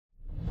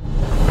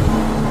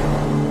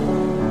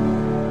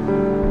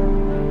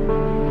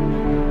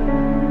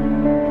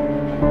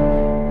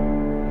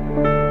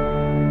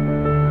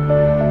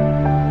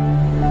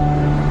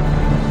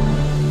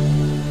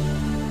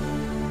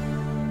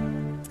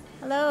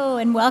Hello,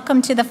 and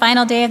welcome to the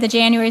final day of the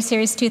January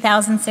Series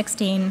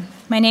 2016.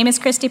 My name is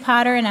Christy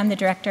Potter, and I'm the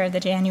director of the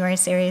January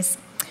Series.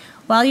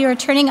 While you are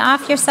turning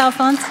off your cell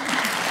phones...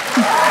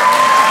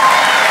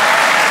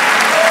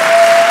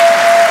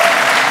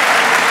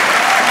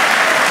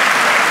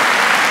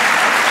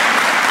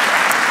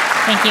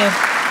 Thank you.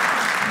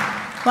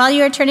 While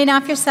you are turning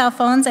off your cell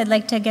phones, I'd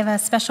like to give a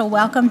special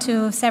welcome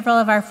to several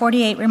of our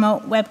 48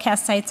 remote webcast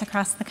sites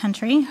across the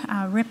country.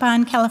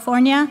 Ripon,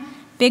 California,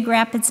 Big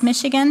Rapids,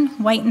 Michigan,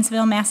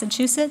 Whitensville,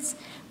 Massachusetts,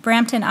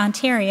 Brampton,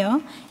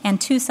 Ontario,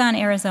 and Tucson,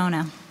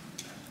 Arizona.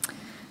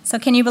 So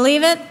can you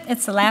believe it?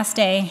 It's the last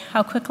day.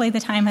 How quickly the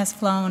time has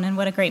flown, and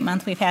what a great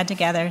month we've had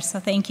together.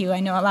 So thank you. I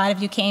know a lot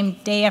of you came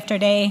day after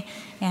day,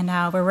 and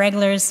we're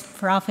regulars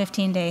for all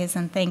 15 days,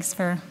 and thanks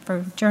for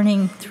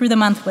journeying through the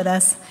month with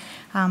us.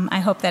 I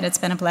hope that it's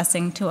been a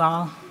blessing to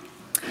all.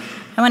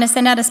 I want to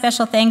send out a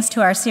special thanks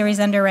to our series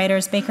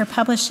underwriters, Baker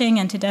Publishing,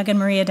 and to Doug and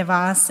Maria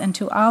DeVos, and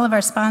to all of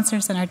our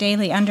sponsors and our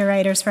daily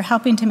underwriters for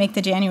helping to make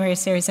the January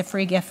series a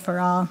free gift for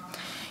all.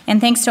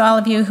 And thanks to all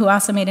of you who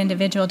also made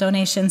individual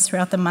donations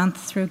throughout the month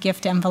through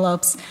gift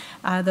envelopes.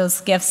 Those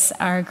gifts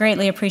are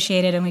greatly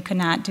appreciated, and we could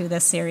not do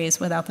this series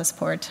without the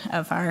support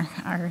of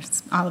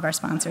all of our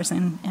sponsors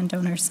and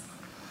donors.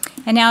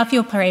 And now, if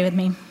you'll pray with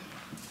me.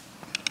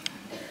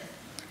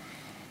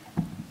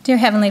 Dear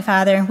Heavenly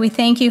Father, we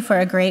thank you for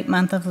a great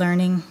month of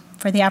learning,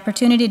 for the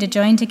opportunity to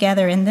join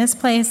together in this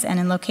place and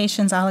in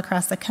locations all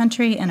across the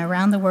country and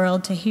around the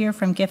world to hear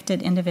from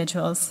gifted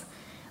individuals.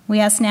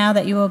 We ask now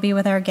that you will be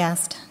with our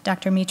guest,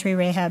 Dr. Mitri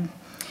Raheb,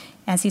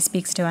 as he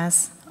speaks to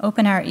us.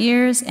 Open our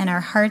ears and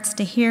our hearts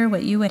to hear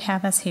what you would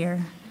have us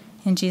hear.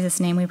 In Jesus'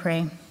 name we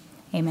pray.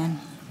 Amen.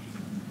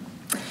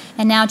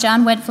 And now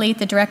John Wedfleet,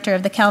 the director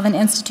of the Calvin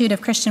Institute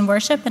of Christian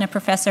Worship and a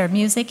professor of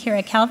music here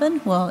at Calvin,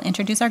 will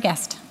introduce our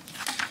guest.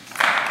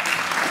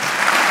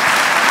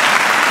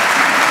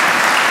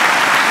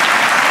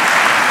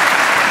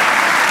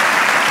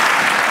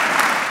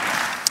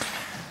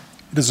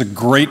 It is a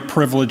great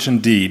privilege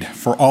indeed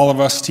for all of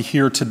us to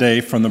hear today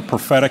from the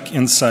prophetic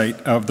insight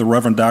of the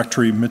Reverend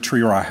Dr.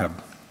 Mitri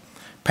Raheb,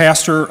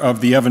 pastor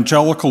of the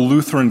Evangelical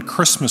Lutheran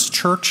Christmas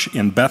Church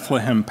in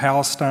Bethlehem,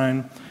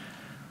 Palestine,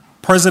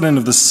 president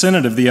of the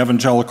Synod of the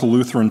Evangelical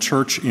Lutheran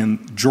Church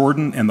in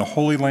Jordan and the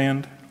Holy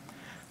Land,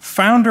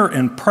 founder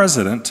and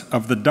president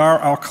of the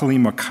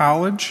al-Kalima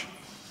College,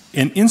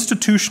 an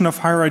institution of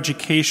higher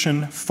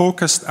education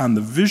focused on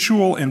the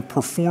visual and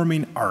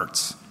performing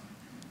arts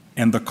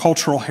and the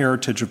cultural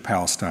heritage of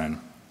Palestine,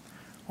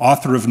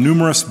 author of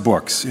numerous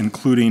books,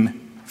 including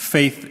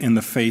Faith in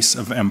the Face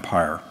of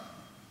Empire.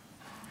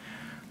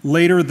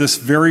 Later this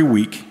very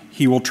week,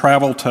 he will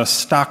travel to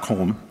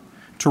Stockholm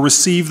to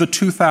receive the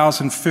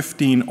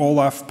 2015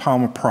 Olof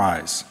Palme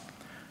Prize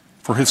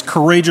for his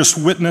courageous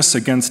witness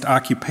against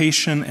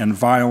occupation and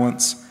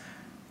violence,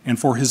 and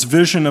for his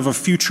vision of a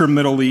future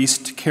Middle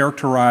East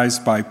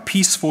characterized by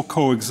peaceful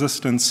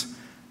coexistence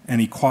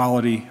and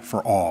equality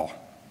for all.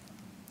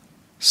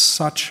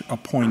 Such a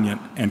poignant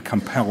and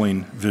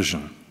compelling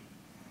vision.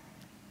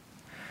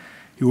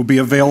 He will be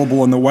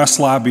available in the West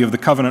Lobby of the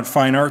Covenant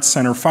Fine Arts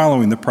Center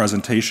following the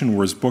presentation,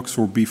 where his books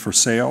will be for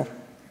sale.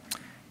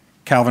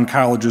 Calvin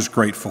College is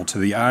grateful to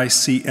the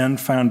ICN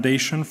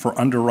Foundation for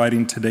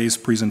underwriting today's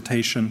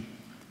presentation.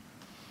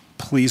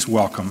 Please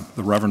welcome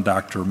the Reverend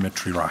Dr.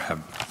 Mitri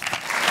Raheb.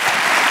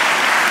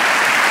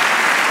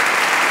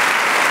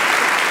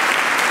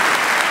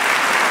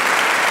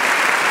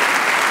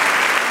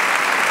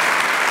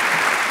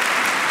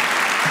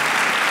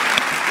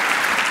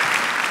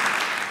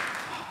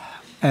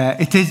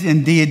 It is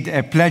indeed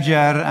a pleasure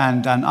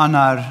and an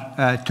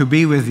honor to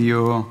be with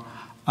you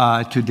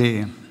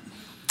today.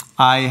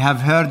 I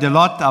have heard a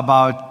lot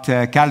about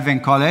Calvin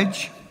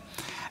College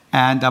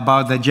and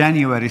about the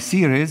January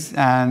series,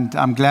 and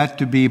I'm glad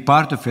to be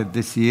part of it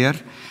this year.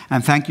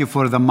 And thank you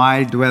for the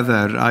mild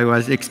weather. I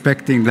was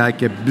expecting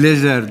like a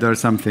blizzard or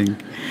something.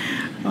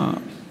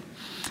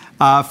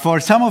 For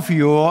some of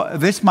you,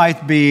 this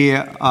might be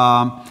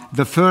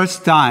the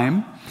first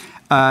time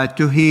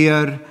to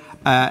hear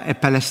a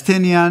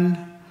Palestinian,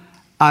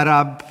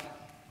 Arab,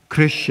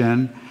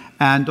 Christian,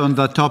 and on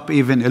the top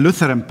even a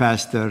Lutheran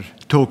pastor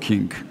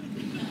talking.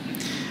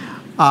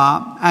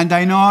 And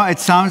I know it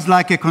sounds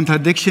like a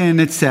contradiction in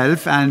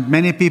itself, and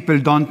many people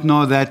don't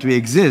know that we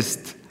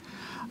exist.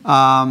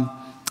 And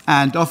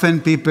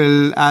often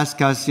people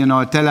ask us,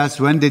 tell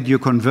us, when did you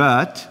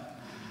convert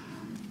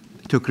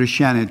to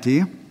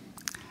Christianity?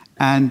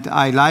 And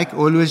I like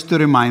always to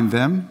remind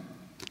them,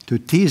 to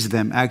tease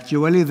them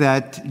actually,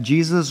 that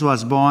Jesus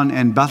was born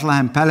in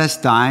Bethlehem,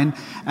 Palestine,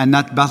 and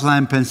not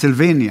Bethlehem,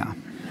 Pennsylvania.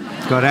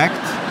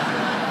 Correct?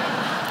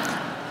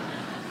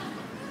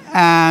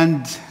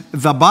 And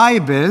the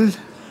Bible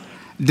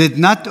did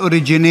not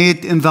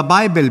originate in the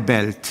Bible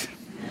Belt.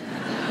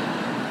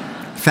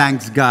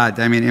 Thanks God.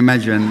 I mean,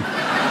 imagine.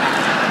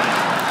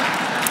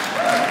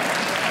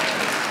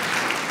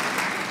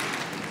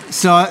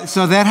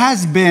 So there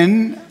has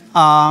been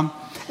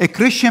a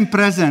Christian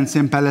presence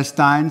in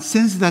Palestine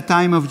since the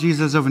time of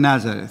Jesus of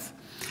Nazareth.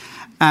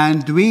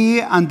 And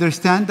we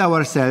understand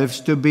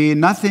ourselves to be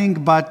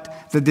nothing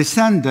but the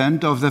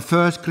descendant of the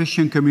first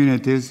Christian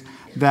communities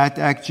that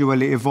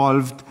actually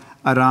evolved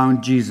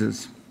around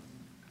Jesus.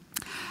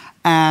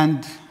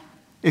 And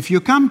if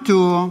you come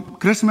to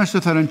Christmas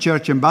Lutheran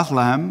Church in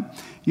Bethlehem,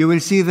 you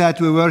will see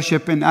that we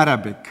worship in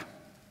Arabic.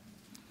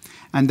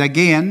 And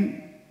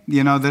again,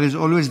 there is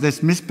always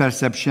this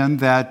misperception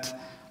that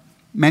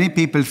many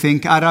people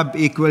think Arab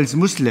equals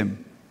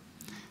Muslim.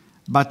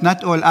 But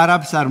not all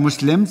Arabs are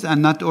Muslims,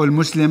 and not all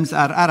Muslims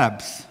are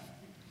Arabs.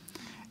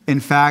 In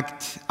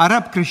fact,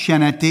 Arab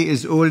Christianity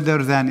is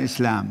older than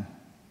Islam.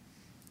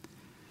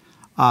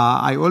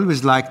 I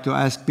always like to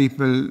ask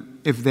people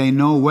if they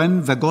know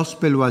when the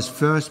gospel was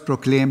first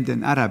proclaimed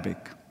in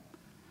Arabic.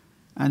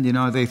 And,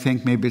 they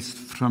think maybe it's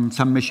from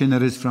some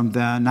missionaries from the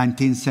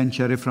 19th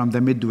century from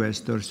the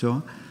Midwest or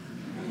so.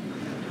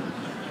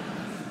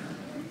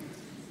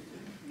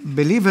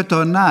 Believe it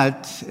or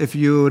not, if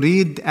you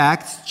read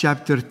Acts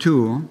chapter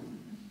 2,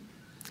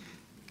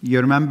 you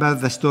remember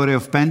the story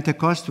of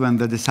Pentecost when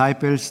the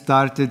disciples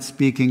started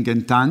speaking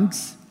in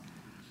tongues,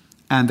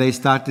 and they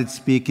started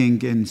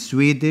speaking in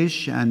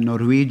Swedish and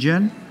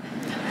Norwegian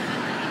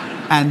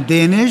and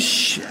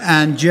Danish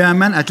and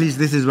German. At least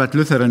this is what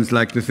Lutherans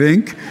like to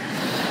think.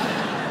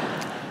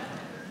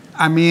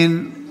 I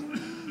mean,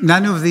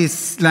 none of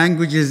these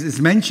languages is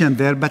mentioned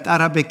there, but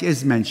Arabic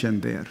is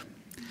mentioned there.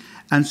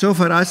 And so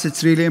for us,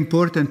 it's really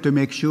important to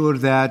make sure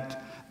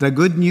that the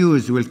good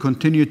news will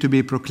continue to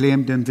be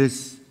proclaimed in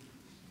this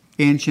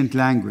ancient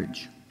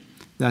language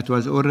that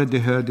was already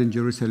heard in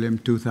Jerusalem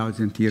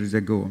 2,000 years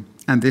ago.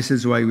 And this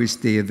is why we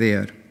stay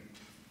there.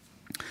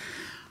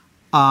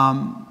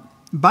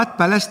 But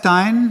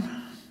Palestine,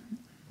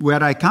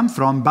 where I come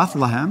from,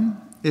 Bethlehem,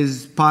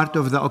 is part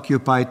of the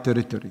occupied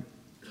territory.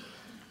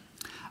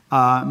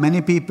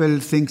 Many people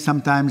think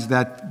sometimes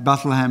that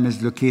Bethlehem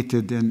is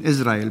located in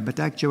Israel, but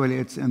actually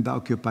it's in the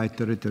occupied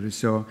territory.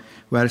 So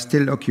we are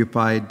still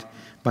occupied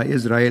by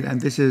Israel,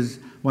 and this is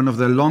one of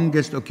the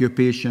longest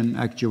occupation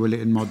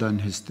actually in modern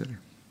history.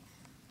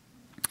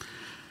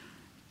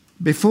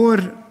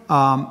 Before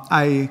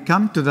I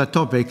come to the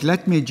topic,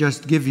 let me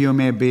just give you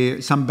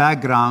maybe some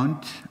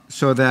background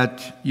so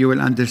that you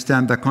will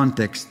understand the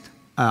context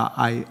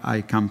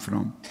I come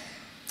from.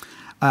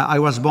 I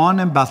was born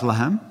in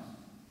Bethlehem.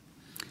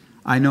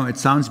 I know it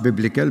sounds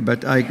biblical,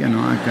 but I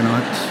cannot.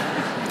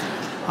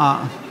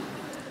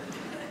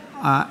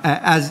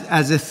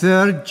 As a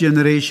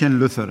third-generation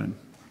Lutheran.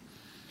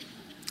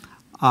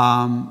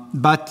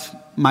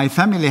 But my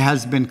family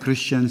has been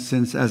Christian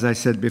since, as I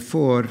said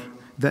before,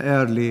 the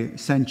early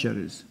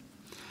centuries.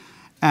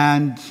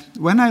 And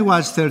when I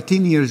was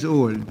 13 years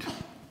old,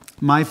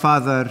 my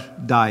father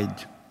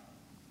died.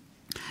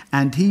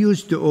 And he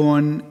used to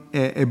own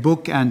a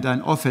book and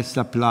an office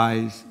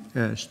supplies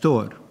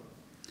store.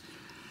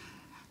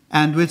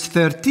 And with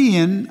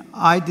 13,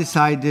 I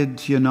decided,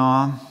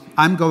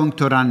 I'm going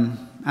to run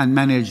and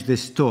manage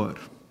this store.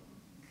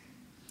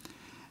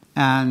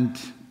 And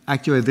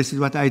actually, this is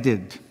what I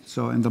did.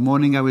 So in the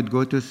morning, I would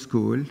go to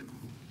school.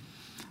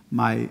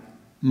 My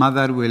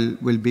mother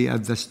will be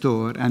at the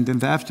store. And in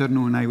the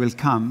afternoon, I will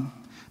come.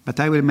 But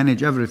I will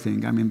manage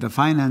everything. I mean, the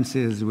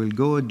finances will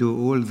go, do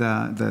all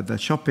the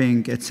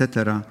shopping,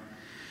 etc.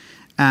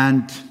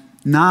 And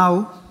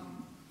now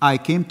I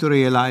came to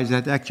realize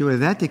that actually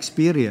that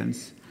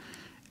experience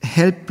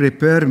helped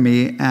prepare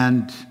me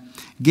and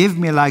give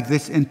me like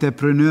this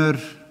entrepreneur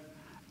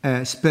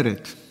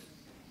spirit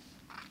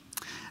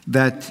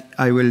that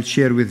I will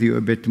share with you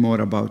a bit more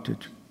about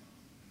it.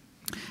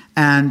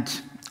 And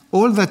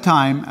all the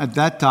time, at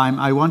that time,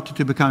 I wanted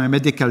to become a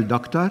medical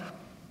doctor.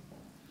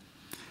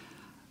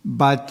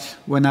 But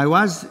when I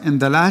was in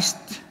the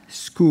last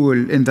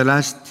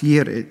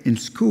year in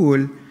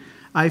school,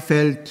 I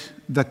felt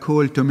the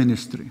call to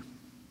ministry.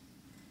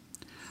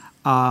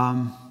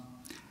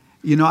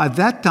 At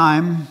that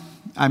time,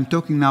 I'm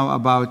talking now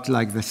about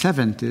like the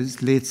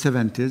 70s, late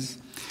 70s,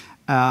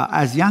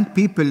 as young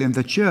people in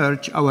the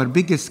church, our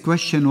biggest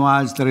question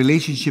was the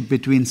relationship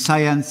between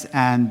science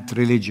and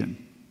religion.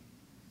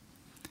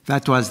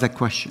 That was the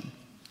question.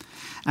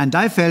 And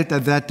I felt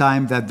at that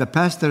time that the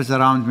pastors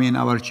around me in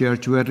our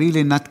church were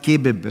really not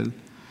capable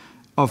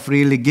of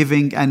really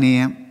giving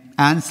any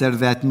answer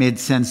that made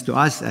sense to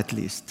us, at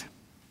least.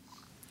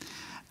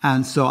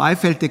 And so I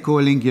felt a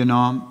calling,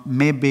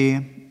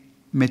 maybe,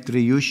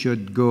 Mitri, you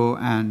should go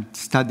and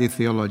study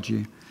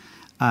theology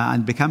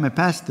and become a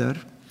pastor.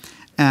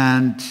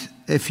 And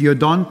if you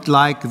don't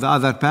like the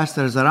other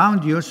pastors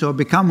around you, so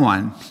become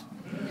one.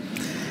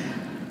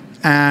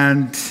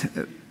 And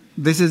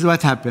this is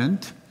what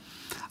happened.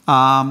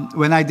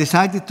 When I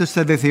decided to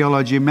study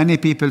theology, many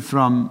people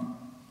from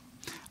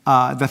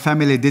the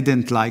family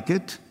didn't like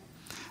it.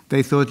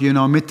 They thought,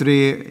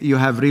 Mitri, you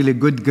have really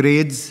good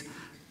grades.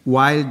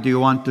 Why do you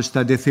want to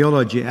study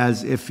theology?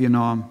 As if,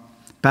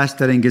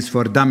 pastoring is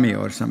for dummy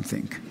or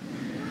something.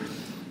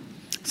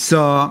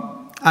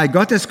 So I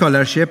got a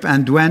scholarship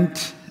and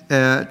went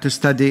to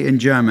study in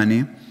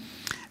Germany.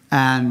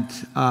 And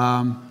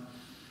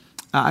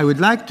I would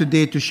like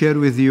today to share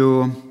with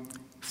you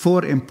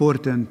 4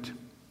 important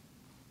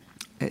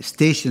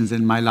stations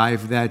in my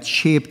life that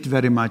shaped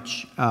very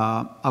much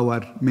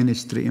our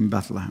ministry in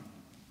Bethlehem.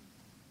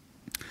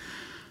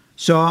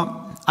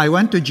 So I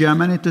went to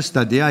Germany to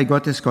study. I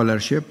got a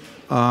scholarship,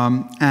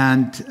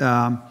 and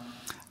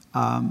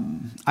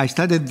I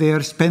studied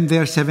there, spent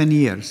there 7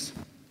 years.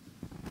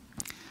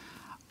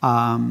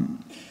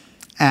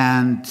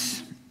 And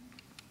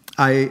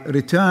I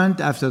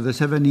returned after the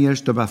 7 years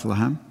to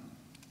Bethlehem.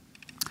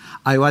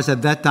 I was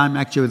at that time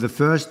actually the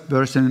first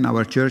person in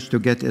our church to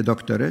get a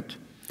doctorate.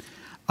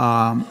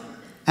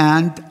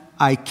 And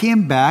I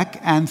came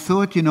back and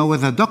thought,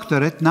 with a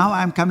doctorate, now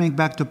I'm coming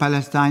back to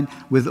Palestine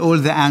with all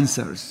the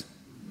answers.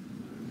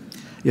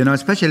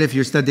 Especially if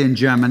you study in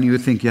German, you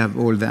think you have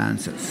all the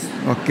answers,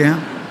 okay?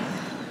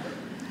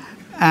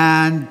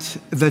 And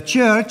the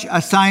church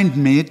assigned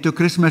me to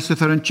Christmas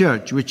Lutheran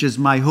Church, which is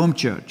my home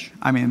church.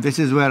 I mean, this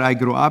is where I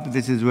grew up.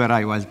 This is where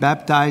I was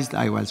baptized.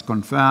 I was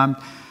confirmed.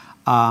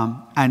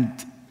 And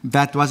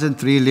that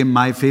wasn't really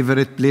my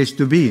favorite place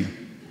to be.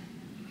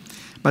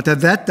 But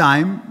at that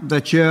time,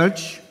 the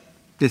church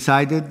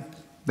decided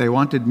they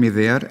wanted me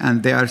there,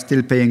 and they are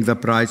still paying the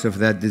price of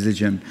that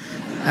decision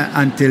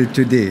until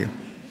today.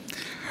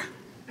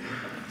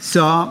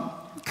 So,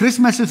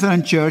 Christmas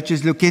Lutheran Church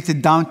is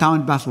located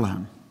downtown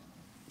Bethlehem.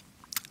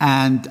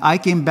 And I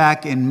came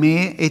back in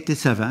May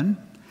 '87,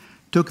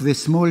 took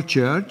this small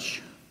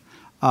church,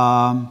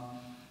 and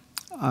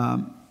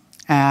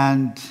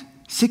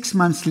 6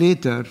 months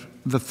later,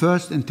 the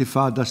first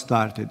Intifada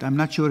started. I'm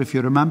not sure if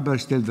you remember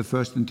still the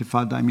first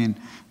Intifada. I mean,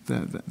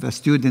 the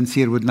students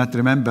here would not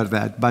remember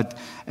that. But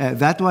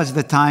that was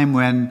the time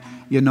when,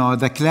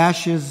 the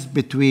clashes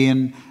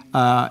between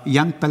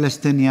young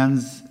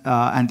Palestinians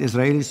and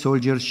Israeli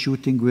soldiers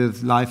shooting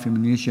with live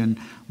ammunition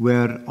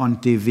were on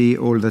TV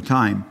all the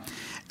time.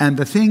 And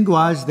the thing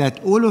was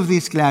that all of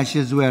these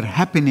clashes were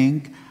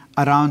happening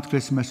around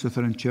Christmas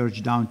Lutheran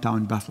Church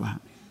downtown Bethlehem.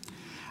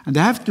 And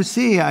I have to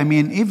say, I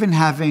mean, even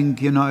having,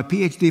 a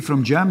PhD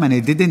from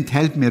Germany didn't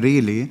help me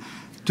really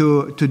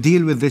to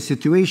deal with this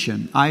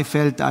situation. I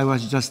felt I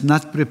was just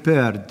not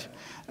prepared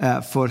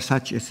for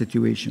such a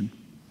situation.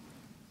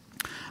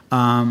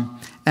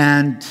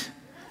 And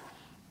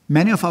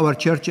many of our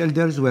church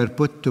elders were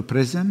put to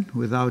prison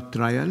without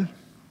trial.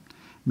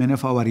 Many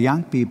of our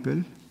young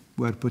people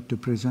were put to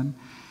prison.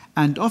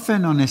 And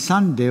often on a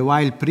Sunday,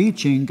 while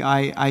preaching,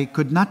 I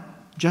could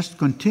not just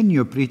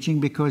continue preaching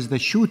because the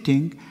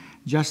shooting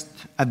just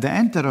at the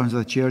entrance of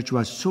the church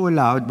was so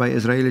loud by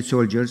Israeli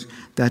soldiers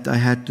that I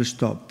had to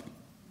stop.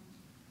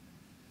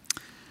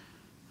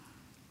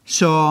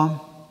 So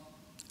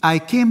I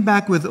came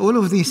back with all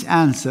of these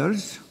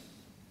answers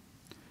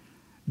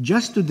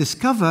just to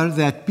discover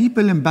that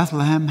people in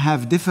Bethlehem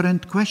have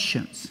different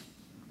questions.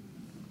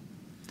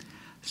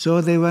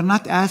 So they were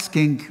not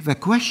asking the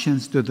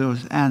questions to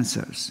those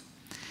answers.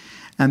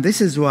 And this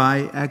is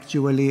why,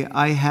 actually,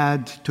 I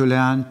had to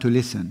learn to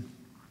listen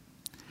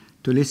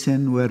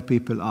where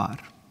people are.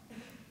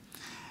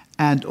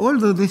 And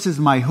although this is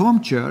my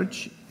home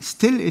church,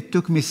 still it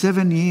took me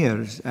 7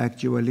 years,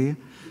 actually,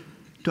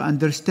 to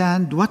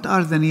understand what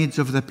are the needs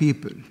of the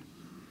people,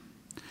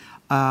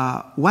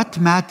 what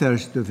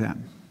matters to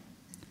them,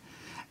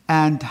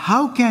 and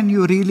how can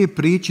you really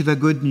preach the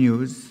good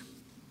news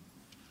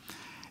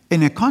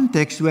in a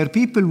context where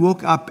people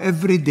woke up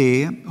every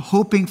day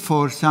hoping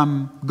for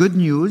some good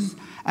news,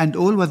 and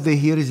all what they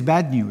hear is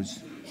bad news.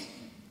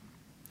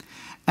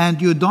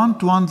 And you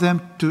don't want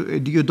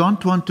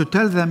to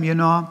tell them,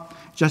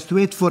 just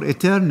wait for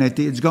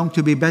eternity, it's going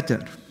to be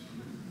better.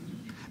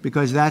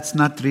 Because that's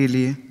not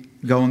really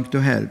going to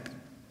help.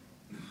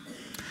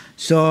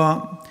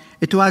 So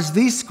it was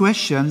these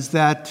questions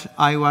that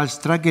I was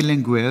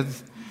struggling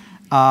with.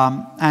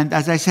 And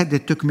as I said,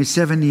 it took me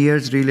 7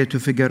 years really to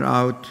figure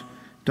out,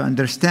 to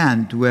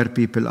understand where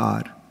people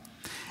are.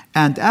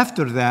 And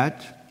after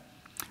that,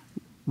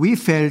 we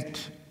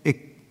felt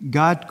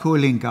God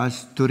calling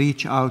us to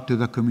reach out to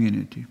the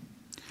community.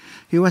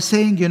 He was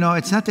saying,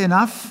 it's not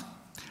enough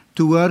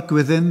to work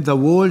within the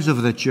walls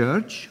of the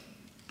church,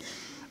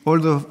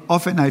 although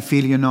often I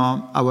feel,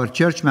 our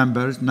church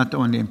members, not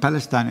only in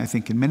Palestine, I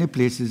think in many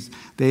places,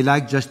 they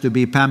like just to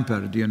be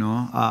pampered,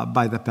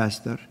 by the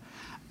pastor.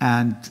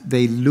 And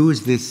they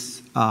lose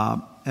this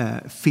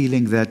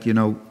feeling that,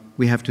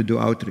 we have to do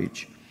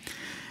outreach.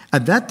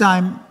 At that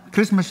time,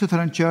 Christmas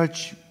Lutheran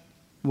Church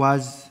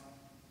was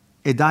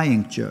a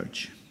dying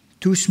church,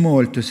 too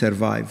small to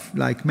survive,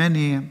 like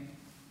many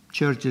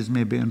churches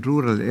maybe in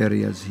rural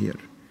areas here.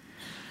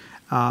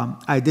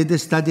 I did a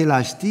study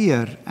last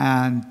year,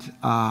 and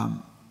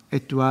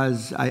it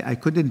was, I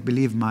couldn't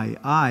believe my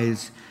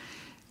eyes.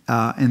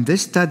 In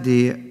this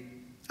study,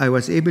 I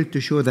was able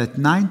to show that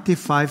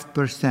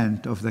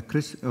 95%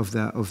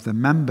 of the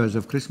members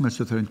of Christmas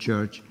Lutheran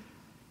Church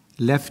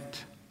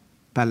left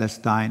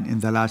Palestine in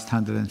the last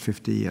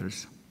 150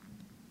 years.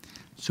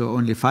 So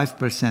only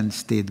 5%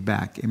 stayed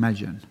back,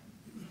 imagine.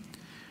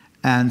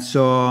 And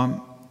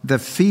so the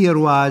fear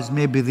was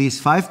maybe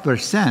these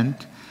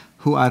 5%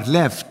 who are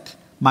left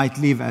might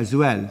leave as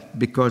well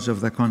because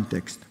of the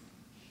context.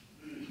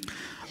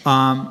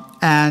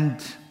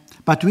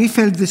 But we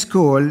felt this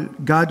call.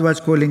 God was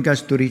calling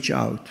us to reach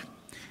out,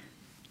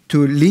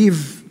 to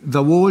leave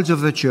the walls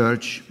of the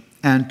church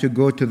and to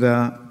go to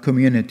the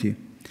community.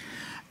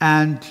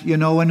 And,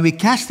 when we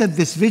casted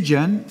this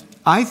vision,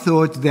 I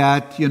thought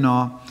that,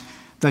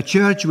 the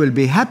church will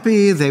be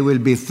happy, they will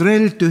be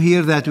thrilled to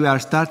hear that we are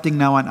starting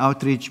now an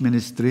outreach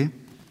ministry.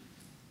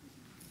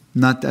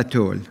 Not at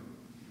all.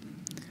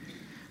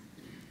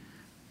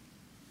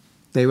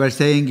 They were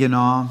saying,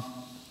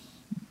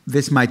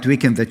 this might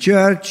weaken the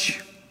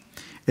church,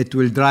 it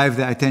will drive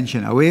the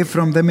attention away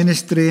from the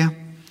ministry,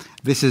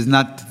 this is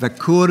not the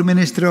core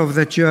ministry of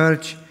the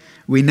church,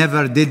 we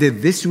never did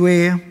it this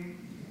way.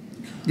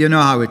 You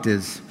know how it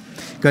is.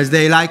 Because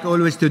they like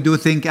always to do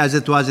things as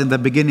it was in the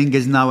beginning,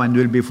 is now, and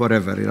will be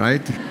forever,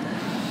 right?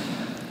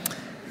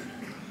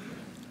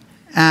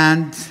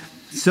 And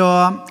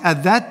so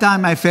at that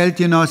time I felt,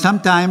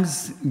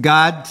 sometimes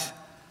God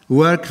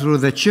worked through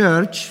the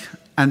church,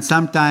 and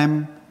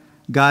sometimes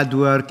God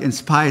worked in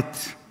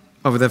spite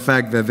of the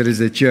fact that there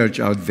is a church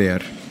out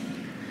there.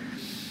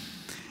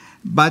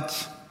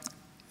 But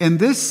in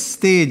this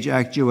stage,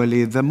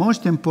 actually, the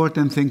most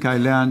important thing I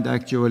learned,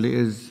 actually,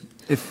 is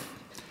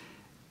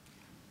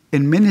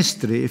in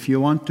ministry, if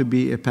you want to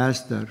be a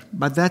pastor,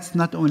 but that's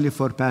not only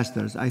for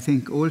pastors, I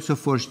think also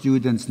for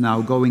students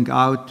now going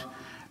out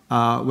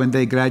when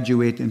they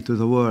graduate into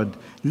the world,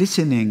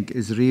 listening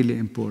is really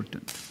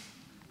important.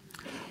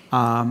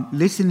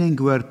 Listening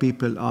where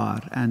people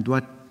are and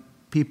what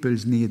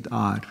people's needs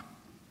are.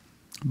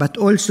 But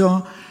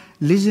also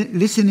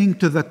listening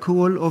to the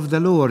call of the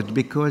Lord,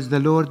 because the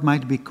Lord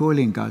might be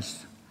calling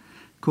us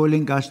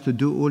to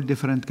do all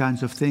different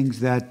kinds of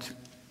things that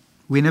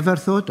we never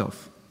thought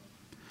of.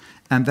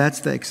 And that's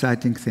the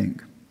exciting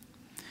thing.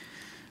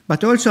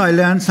 But also I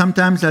learned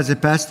sometimes as a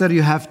pastor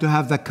you have to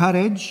have the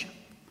courage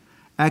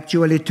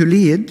actually to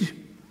lead,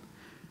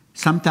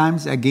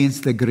 sometimes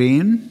against the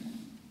grain,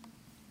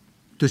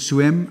 to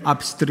swim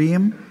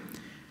upstream,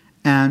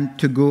 and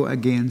to go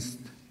against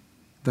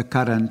the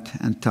current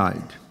and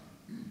tide.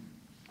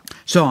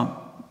 So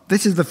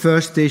this is the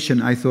first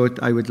station I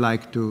thought I would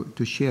like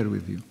to share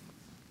with you.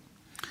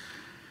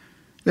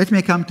 Let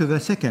me come to the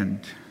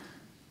second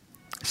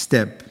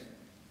step.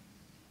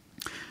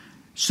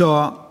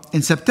 So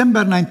in September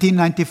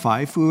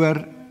 1995, we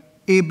were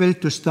able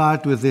to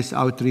start with this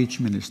outreach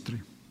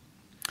ministry.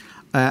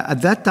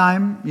 At that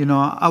time,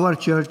 our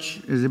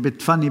church is a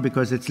bit funny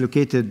because it's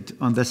located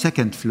on the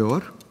second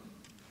floor.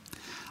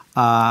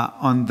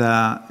 On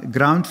the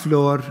ground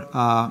floor,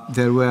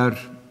 there were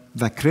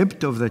the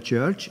crypt of the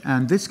church,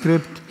 and this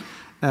crypt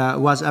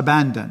was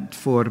abandoned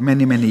for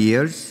many, many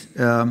years.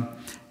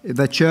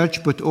 The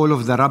church put all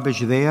of the rubbish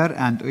there,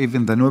 and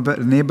even the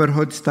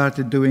neighborhood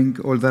started doing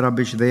all the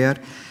rubbish there.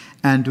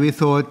 And we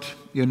thought,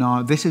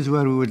 this is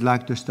where we would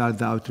like to start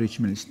the outreach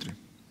ministry.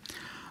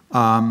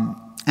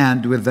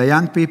 And with the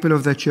young people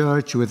of the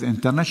church, with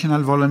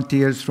international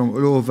volunteers from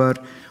all over,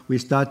 we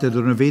started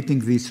renovating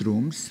these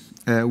rooms.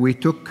 We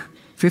took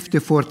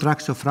 54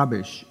 trucks of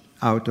rubbish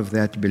out of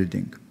that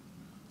building.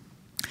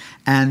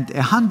 And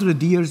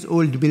 100 years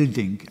old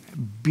building,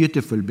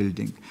 beautiful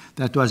building,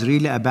 that was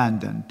really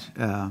abandoned,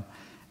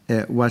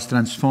 was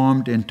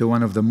transformed into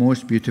one of the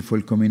most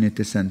beautiful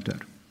community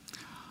centers.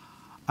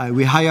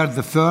 We hired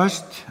the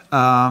first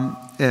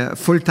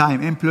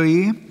full-time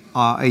employee,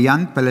 a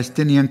young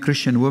Palestinian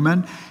Christian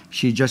woman.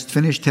 She just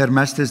finished her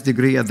master's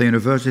degree at the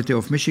University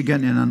of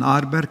Michigan in Ann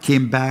Arbor,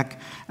 came back,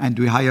 and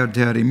we hired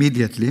her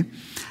immediately.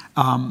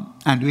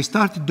 And we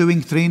started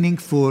doing training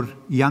for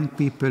young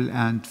people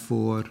and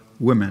for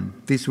women.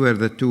 These were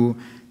the two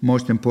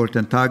most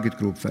important target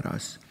group for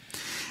us.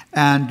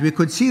 And we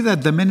could see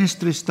that the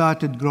ministry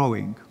started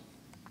growing.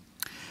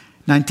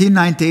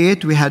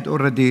 1998, we had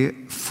already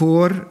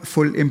 4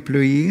 full-time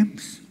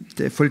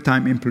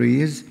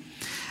employees.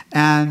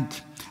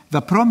 And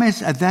the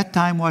promise at that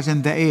time was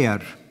in the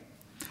air.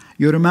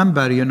 You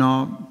remember,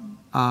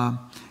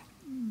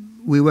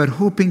 we were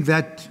hoping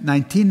that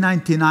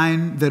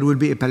 1999 there will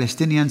be a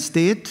Palestinian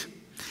state,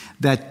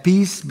 that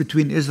peace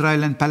between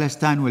Israel and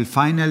Palestine will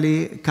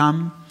finally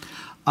come.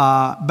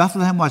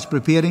 Bethlehem was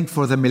preparing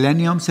for the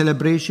millennium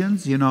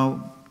celebrations,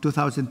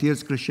 2,000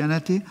 years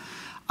Christianity,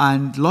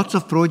 and lots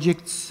of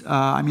projects.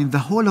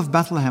 The whole of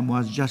Bethlehem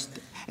was just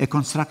a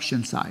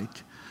construction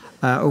site.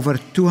 Over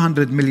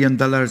 $200 million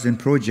in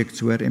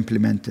projects were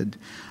implemented.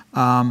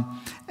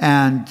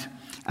 And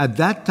at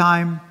that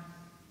time,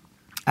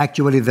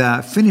 actually,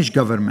 the Finnish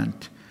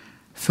government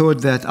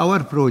thought that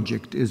our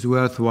project is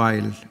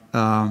worthwhile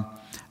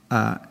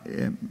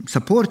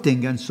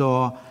supporting, and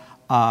so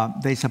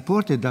they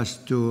supported us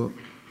to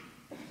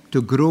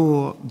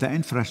grow the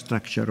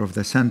infrastructure of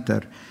the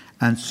center,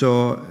 and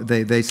so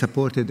they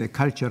supported a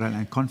cultural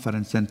and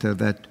conference center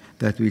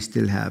that we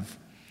still have.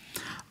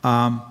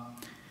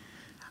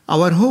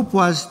 Our hope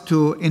was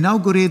to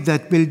inaugurate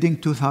that building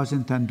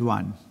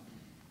 2001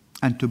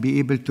 and to be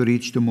able to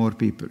reach to more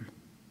people.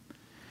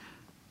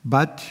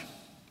 But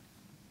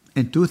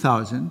in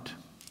 2000,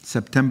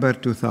 September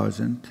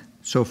 2000,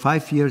 so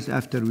 5 years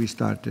after we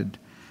started,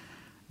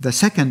 the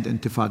Second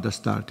Intifada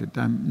started.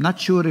 I'm not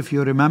sure if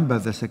you remember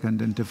the Second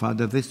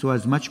Intifada. This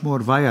was much more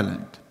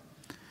violent.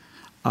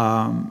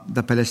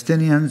 The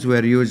Palestinians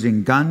were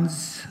using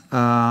guns.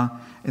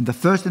 In the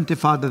First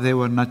Intifada, they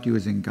were not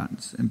using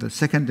guns. In the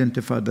Second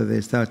Intifada,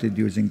 they started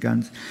using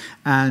guns.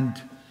 And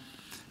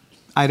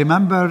I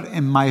remember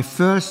in my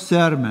first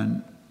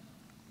sermon,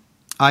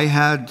 I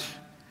had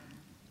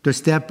to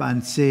step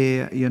and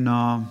say,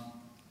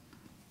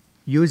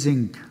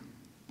 using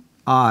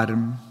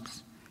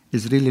arms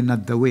is really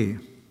not the way,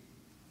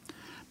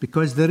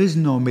 because there is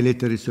no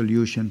military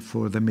solution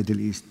for the Middle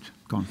East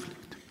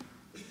conflict.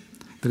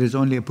 There is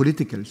only a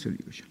political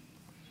solution.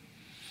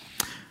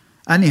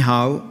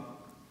 Anyhow,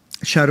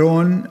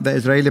 Sharon, the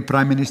Israeli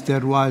prime minister,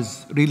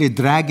 was really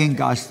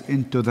dragging us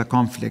into the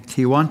conflict.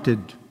 He wanted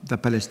the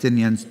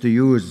Palestinians to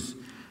use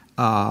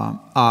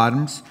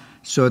arms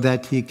so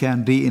that he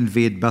can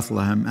re-invade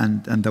Bethlehem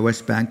and the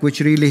West Bank,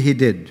 which really he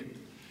did.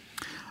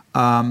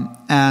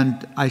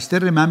 And I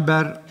still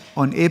remember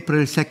on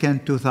April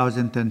 2nd,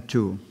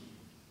 2002,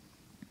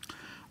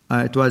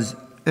 it was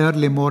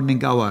early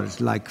morning hours,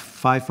 like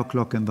 5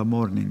 o'clock in the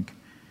morning,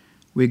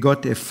 we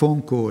got a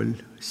phone call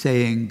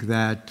saying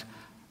that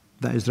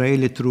the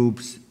Israeli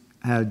troops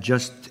had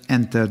just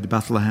entered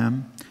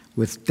Bethlehem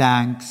with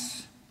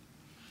tanks.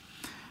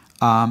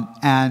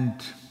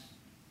 And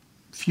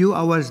few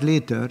hours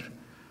later,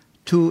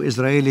 2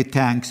 Israeli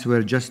tanks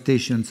were just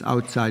stationed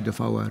outside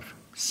of our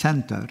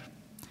center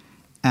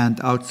and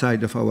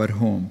outside of our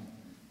home.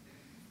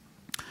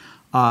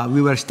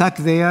 We were stuck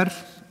there,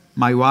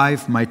 my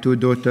wife, my 2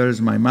 daughters,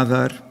 my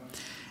mother,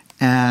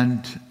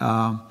 and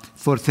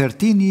for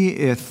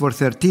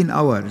 13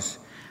 hours,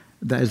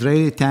 the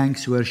Israeli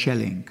tanks were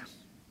shelling.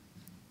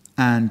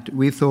 And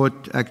we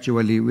thought,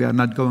 actually, we are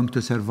not going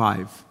to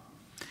survive.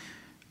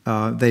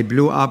 They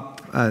blew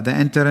up the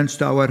entrance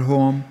to our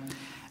home.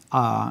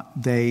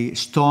 They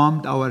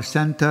stormed our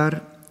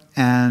center,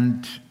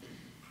 and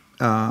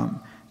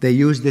they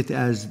used it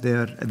as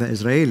the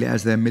Israeli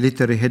as their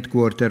military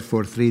headquarters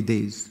for 3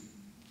 days.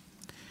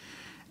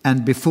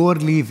 And before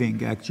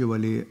leaving,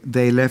 actually,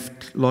 they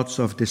left lots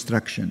of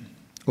destruction,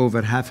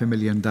 over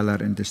 $500,000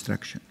 in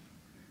destruction.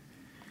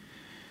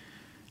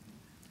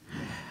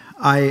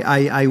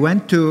 I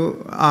went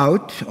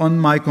out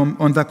on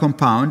the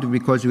compound,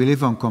 because we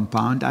live on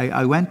compound.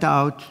 I went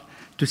out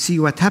to see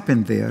what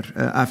happened there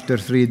after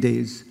 3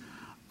 days.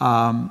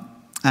 And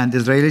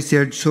Israeli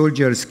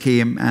soldiers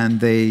came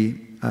and they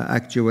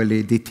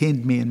actually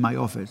detained me in my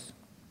office.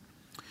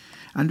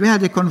 And we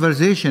had a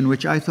conversation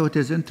which I thought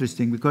is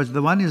interesting, because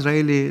the one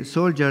Israeli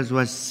soldier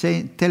was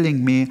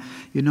telling me,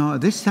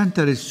 this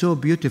center is so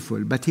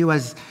beautiful, but he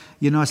was,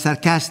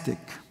 sarcastic,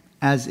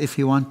 as if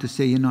he wanted to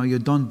say, you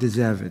don't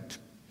deserve it.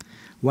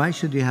 Why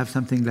should you have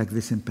something like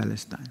this in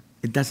Palestine?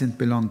 It doesn't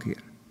belong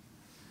here.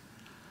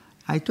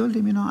 I told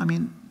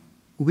him,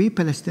 we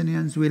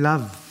Palestinians, we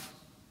love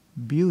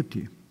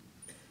beauty.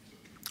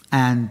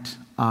 And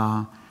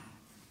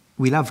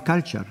we love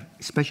culture,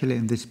 especially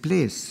in this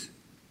place.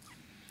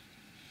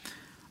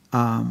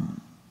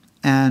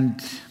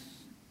 And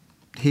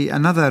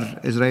another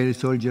Israeli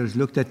soldier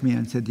looked at me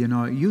and said,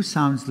 you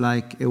sound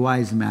like a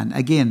wise man.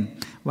 Again,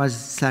 was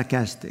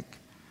sarcastic.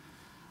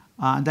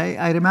 And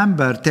I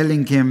remember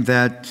telling him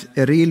that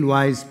a real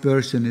wise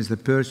person is the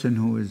person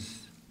who is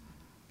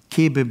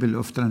capable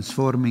of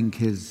transforming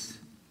his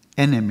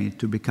enemy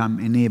to become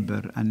a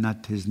neighbor, and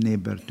not his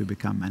neighbor to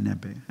become an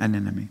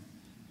enemy.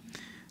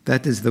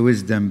 That is the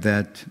wisdom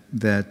that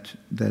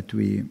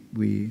we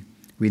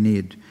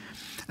need.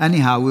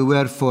 Anyhow, we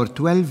were for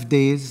 40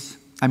 days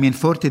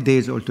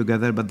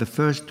altogether, but the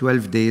first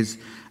 12 days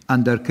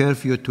under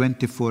curfew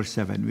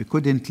 24/7. We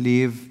couldn't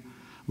leave.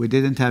 We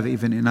didn't have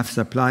even enough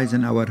supplies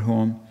in our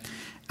home.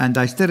 And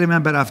I still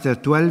remember after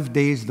 12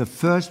 days, the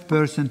first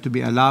person to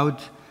be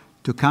allowed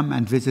to come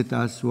and visit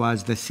us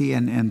was the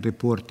CNN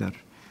reporter,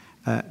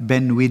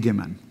 Ben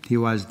Wiedemann. He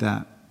was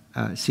the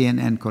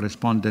CNN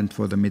correspondent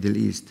for the Middle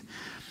East.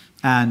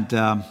 And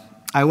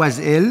I was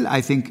ill.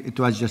 I think it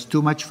was just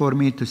too much for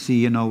me to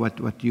see,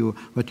 what you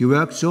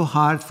worked so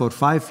hard for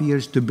 5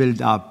 years to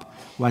build up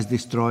was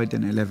destroyed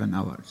in 11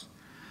 hours.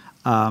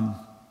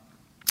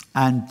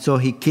 And so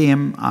he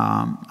came.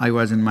 I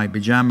was in my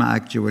pajama,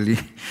 actually.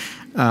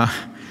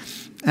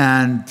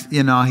 And,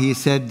 he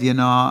said,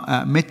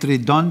 Mitri,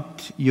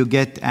 don't you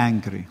get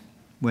angry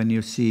when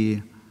you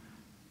see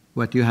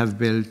what you have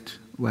built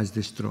was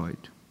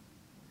destroyed.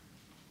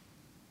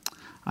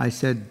 I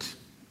said,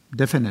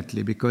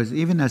 definitely, because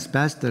even as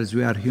pastors,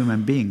 we are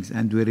human beings,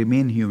 and we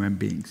remain human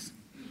beings.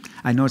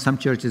 I know some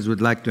churches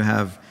would like to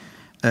have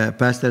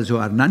pastors who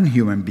are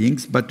non-human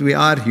beings, but we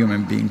are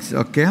human beings,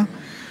 okay?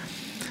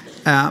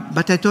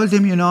 But I told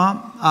him,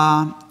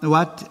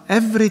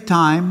 every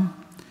time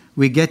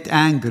we get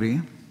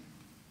angry,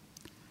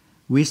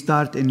 we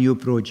start a new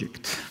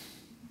project.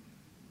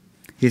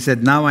 He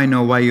said, now I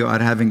know why you are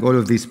having all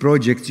of these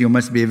projects. You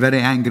must be a very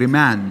angry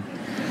man.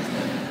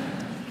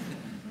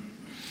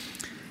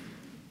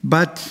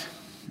 But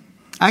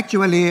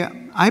actually,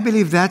 I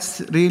believe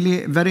that's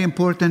really very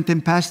important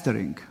in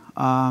pastoring.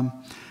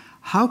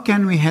 how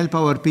can we help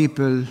our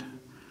people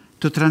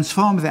to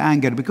transform the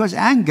anger? Because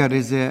anger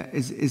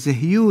is a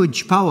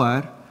huge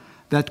power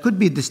that could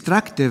be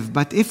destructive,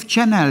 but if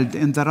channeled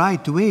in the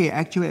right way,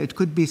 actually it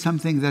could be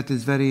something that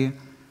is very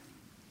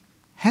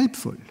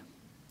helpful.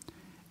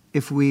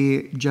 If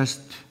we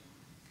just,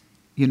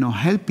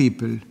 help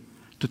people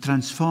to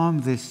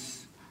transform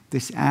this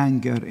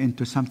anger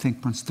into something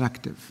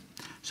constructive.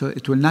 So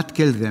it will not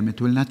kill them, it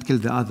will not kill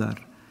the other,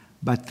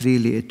 but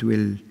really it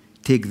will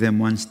take them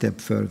one step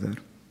further.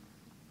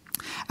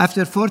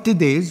 After 40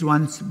 days,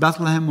 once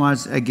Bethlehem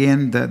was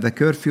again, the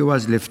curfew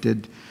was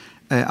lifted,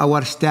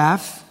 our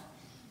staff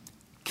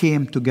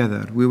came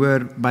together. We were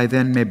by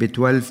then maybe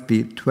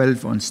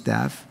 12 on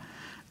staff.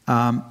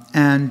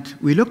 And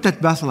we looked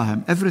at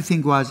Bethlehem.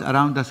 Everything was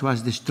around us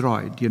was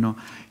destroyed. You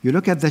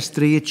look at the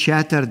street,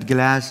 shattered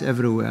glass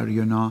everywhere.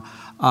 You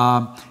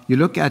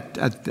look at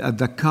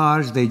the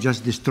cars. They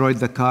just destroyed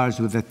the cars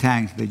with the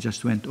tanks. They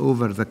just went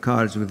over the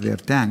cars with their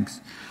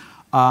tanks.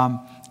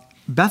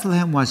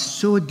 Bethlehem was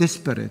so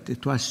disparate.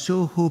 It was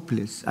so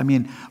hopeless. I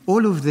mean,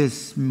 all of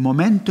this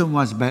momentum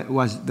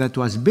that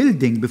was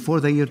building before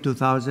the year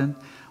 2000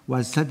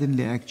 was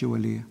suddenly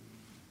actually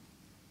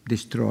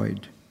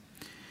destroyed.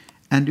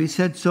 And we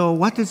said, so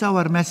what is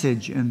our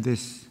message in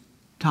this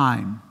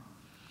time?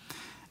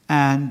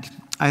 And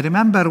I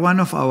remember one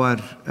of our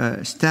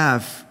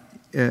staff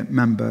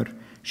member,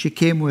 she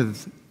came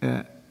with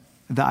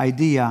the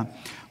idea,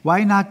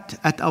 why not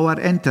at our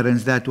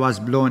entrance that was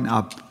blown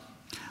up,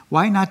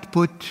 why not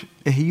put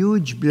a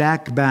huge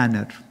black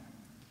banner?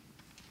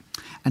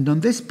 And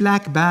on this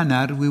black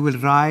banner, we will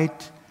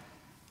write,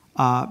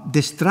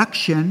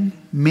 destruction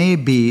may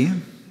be,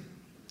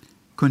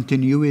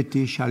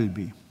 continuity shall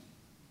be.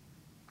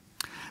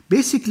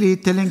 Basically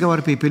telling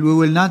our people, we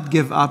will not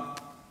give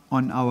up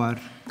on our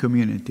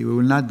community. We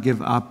will not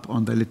give up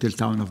on the little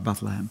town of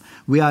Bethlehem.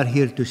 We are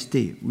here to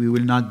stay. We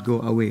will not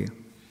go away.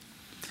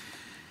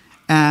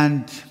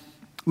 And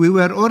we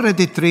were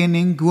already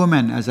training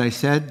women, as I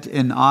said,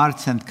 in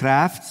arts and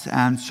crafts.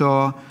 And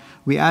so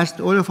we asked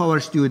all of our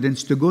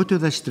students to go to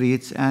the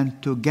streets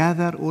and to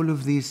gather all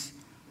of these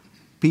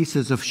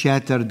pieces of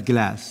shattered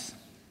glass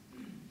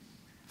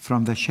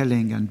from the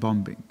shelling and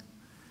bombing.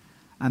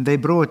 And they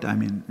brought,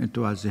 it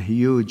was a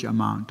huge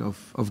amount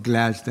of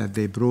glass that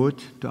they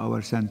brought to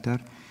our center.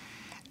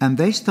 And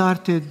they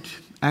started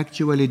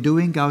actually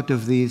doing out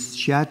of these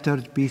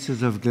shattered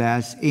pieces of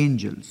glass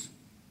angels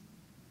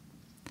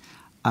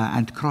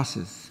and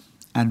crosses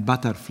and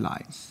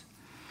butterflies.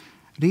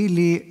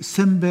 Really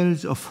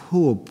symbols of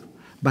hope,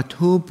 but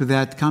hope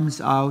that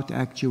comes out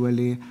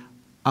actually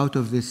out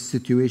of this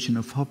situation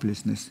of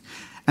hopelessness.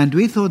 And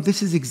we thought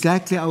this is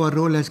exactly our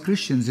role as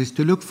Christians, is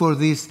to look for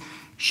these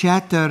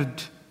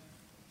shattered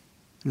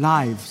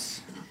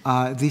lives,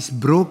 these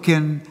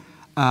broken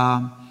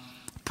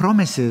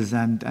promises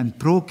and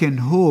broken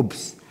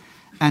hopes,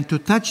 and to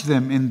touch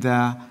them in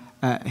the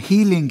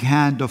healing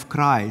hand of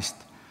Christ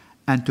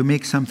and to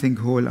make something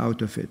whole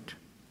out of it.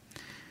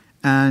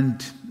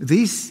 And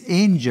these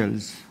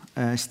angels,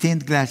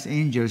 stained glass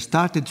angels,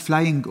 started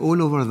flying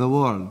all over the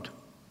world.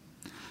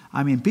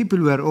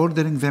 People were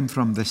ordering them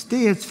from the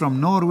States, from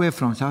Norway,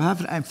 from South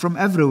Africa, from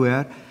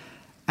everywhere.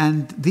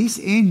 And these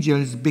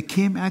angels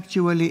became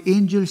actually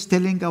angels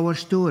telling our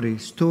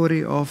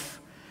story of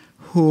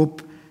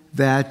hope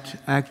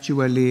that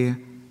actually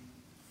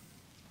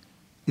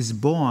is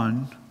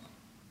born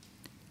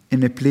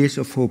in a place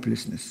of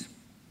hopelessness.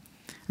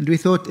 And we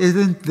thought,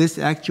 isn't this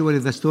actually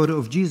the story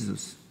of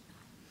Jesus?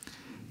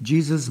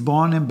 Jesus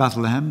born in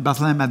Bethlehem.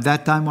 Bethlehem at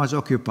that time was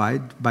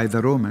occupied by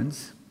the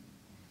Romans.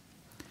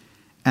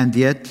 And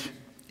yet,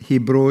 he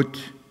brought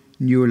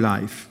new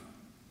life.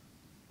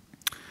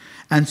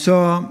 And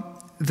so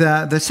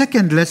the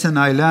second lesson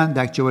I learned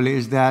actually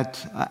is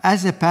that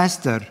as a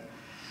pastor,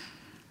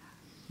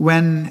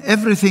 when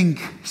everything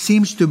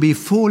seems to be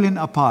falling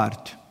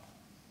apart,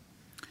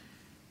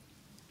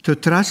 to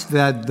trust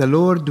that the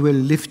Lord will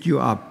lift you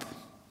up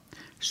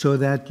so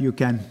that you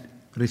can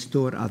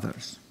restore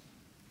others.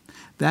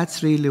 That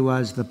really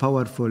was the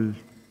powerful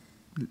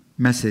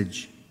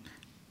message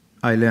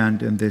I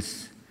learned in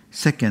this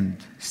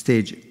second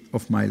stage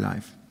of my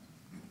life.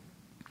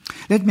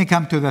 Let me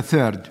come to the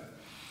third.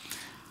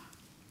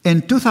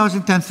 In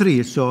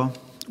 2003, so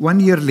 1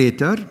 year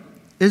later,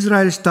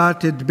 Israel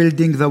started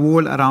building the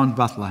wall around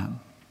Bethlehem.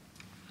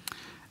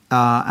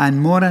 And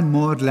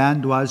more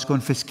land was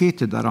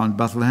confiscated around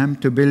Bethlehem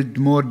to build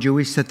more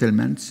Jewish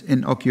settlements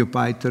in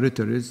occupied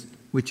territories,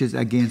 which is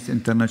against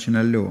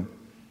international law.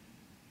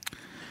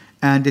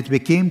 And it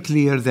became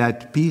clear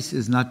that peace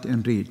is not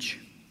in reach.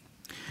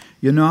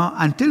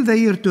 Until the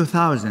year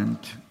 2000,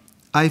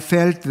 I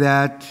felt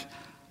that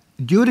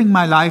during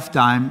my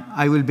lifetime,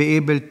 I will be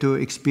able to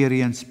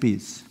experience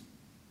peace.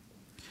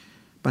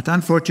 But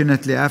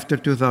unfortunately, after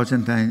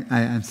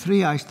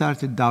 2003, I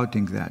started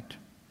doubting that.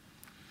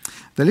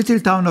 The little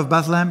town of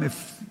Bethlehem,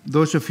 if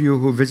those of you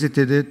who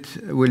visited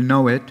it will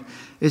know it,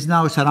 is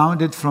now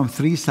surrounded from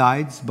three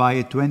sides by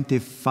a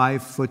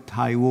 25-foot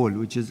high wall,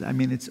 which is,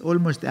 it's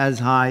almost as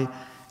high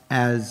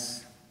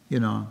as,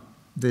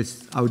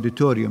 this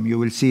auditorium. You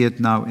will see it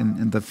now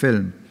in the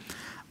film.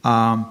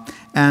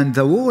 And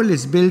the wall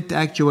is built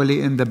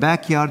actually in the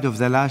backyard of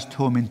the last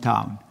home in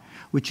town,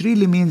 which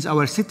really means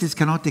our cities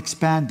cannot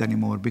expand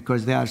anymore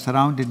because they are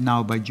surrounded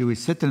now by Jewish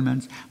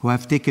settlements who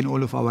have taken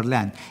all of our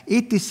land.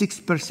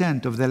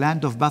 86% of the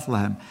land of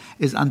Bethlehem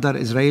is under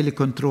Israeli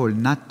control,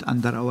 not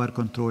under our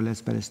control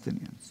as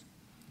Palestinians.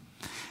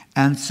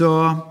 And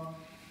so,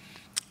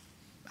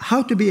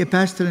 how to be a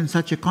pastor in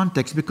such a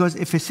context? Because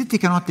if a city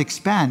cannot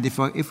expand,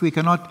 if we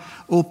cannot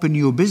open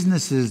new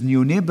businesses,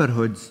 new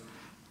neighborhoods,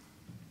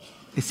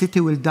 a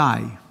city will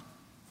die.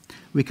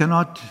 We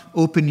cannot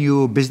open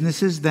new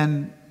businesses,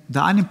 then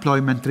the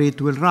unemployment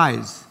rate will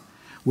rise.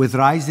 With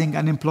rising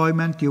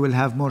unemployment, you will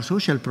have more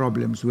social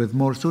problems. With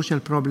more social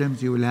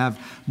problems, you will have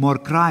more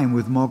crime.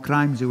 With more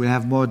crimes, you will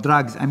have more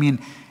drugs. I mean,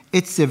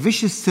 it's a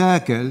vicious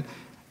circle,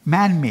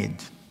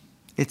 man-made.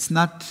 It's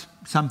not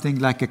something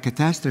like a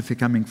catastrophe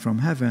coming from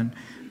heaven,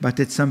 but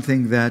it's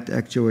something that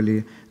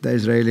actually the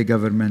Israeli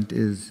government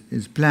is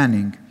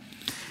planning.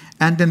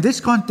 And in this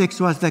context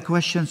was the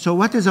question, so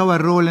what is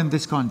our role in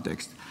this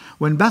context?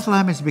 When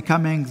Bethlehem is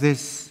becoming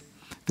this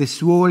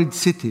walled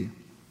city,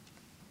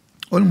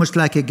 almost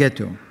like a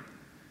ghetto,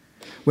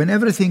 when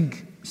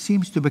everything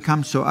seems to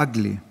become so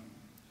ugly,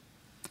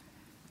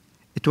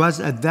 it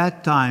was at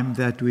that time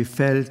that we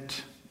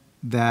felt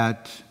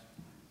that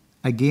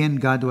again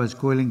God was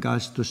calling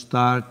us to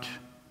start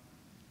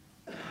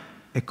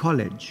a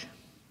college,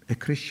 a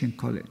Christian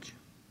college.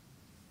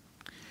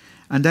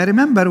 And I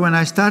remember when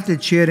I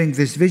started sharing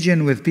this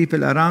vision with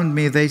people around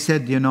me, they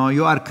said, you know,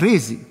 you are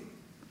crazy.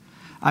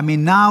 I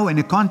mean, now in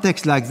a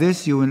context like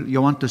this,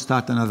 you want to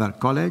start another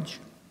college?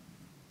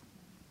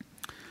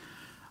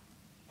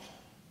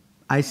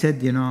 I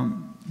said, you know,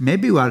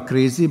 maybe we are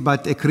crazy,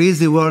 but a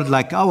crazy world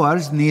like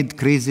ours needs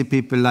crazy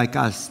people like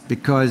us.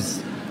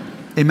 Because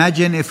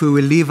imagine if we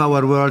will leave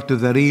our world to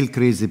the real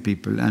crazy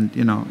people. And,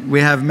 you know, we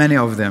have many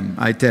of them,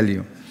 I tell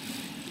you.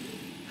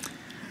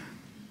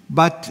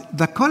 But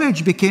the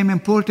college became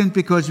important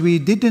because we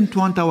didn't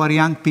want our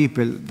young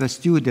people, the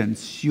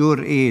students,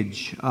 your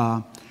age,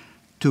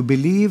 to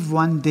believe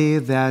one day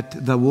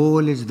that the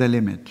wall is the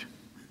limit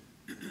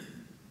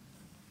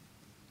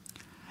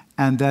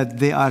and that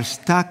they are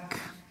stuck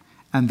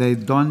and they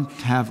don't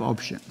have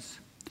options.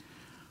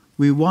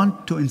 We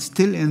want to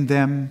instill in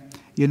them,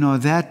 you know,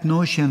 that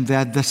notion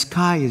that the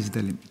sky is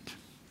the limit.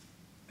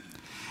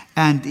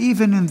 And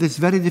even in this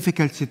very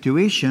difficult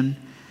situation,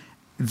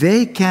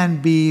 they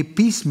can be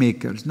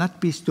peacemakers,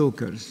 not peace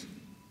stokers.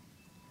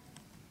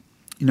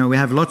 You know, we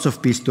have lots of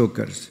peace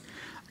stokers.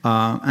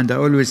 And I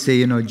always say,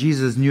 you know,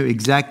 Jesus knew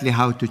exactly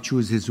how to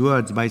choose his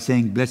words by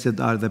saying, blessed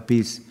are the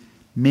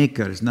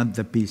peacemakers, not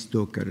the peace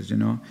stokers, you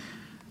know.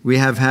 We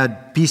have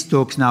had peace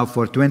talks now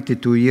for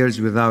 22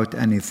 years without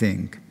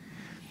anything.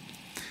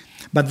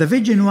 But the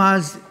vision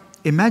was,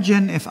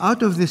 imagine if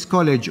out of this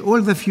college,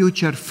 all the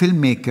future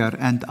filmmakers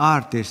and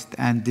artists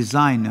and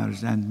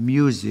designers and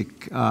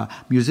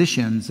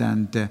musicians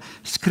and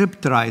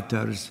script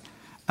writers,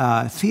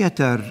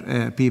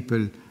 theater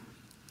people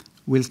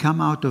will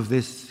come out of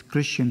this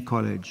Christian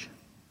college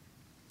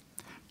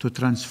to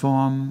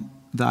transform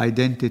the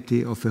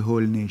identity of a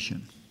whole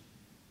nation.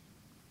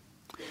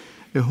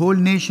 A whole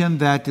nation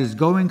that is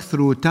going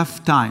through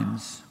tough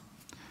times.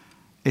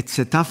 It's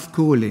a tough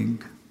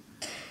calling,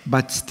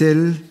 but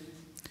still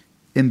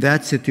in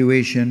that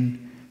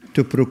situation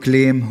to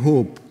proclaim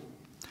hope.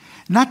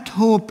 Not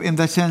hope in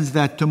the sense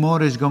that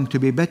tomorrow is going to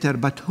be better,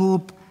 but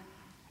hope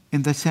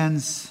in the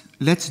sense,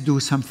 let's do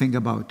something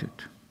about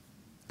it.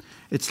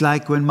 It's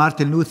like when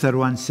Martin Luther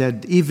once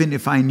said, even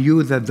if I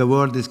knew that the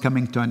world is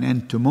coming to an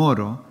end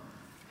tomorrow,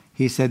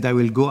 he said, I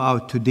will go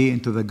out today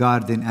into the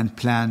garden and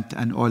plant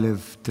an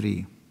olive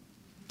tree.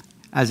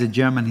 As a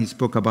German, he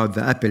spoke about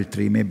the apple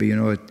tree. Maybe you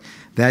know it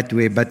that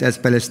way. But as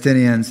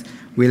Palestinians,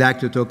 we like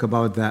to talk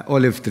about the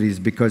olive trees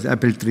because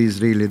apple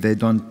trees really, they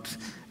don't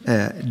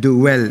do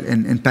well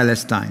in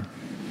Palestine.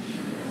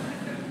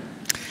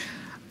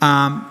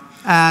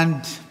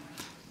 And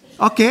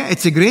okay,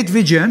 it's a great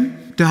vision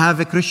to have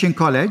a Christian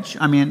college.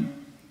 I mean,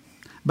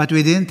 but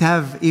we didn't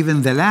have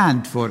even the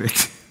land for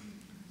it.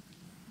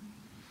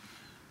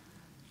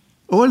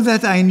 All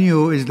that I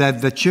knew is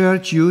that the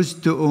church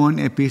used to own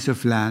a piece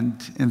of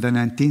land in the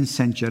 19th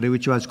century,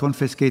 which was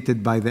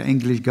confiscated by the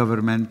English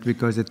government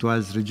because it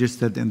was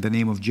registered in the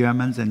name of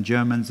Germans, and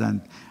Germans and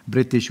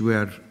British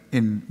were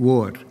in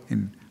war,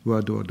 in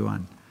World War I.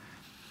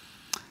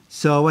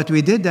 So what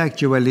we did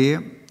actually,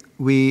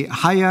 we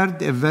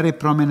hired a very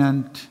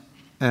prominent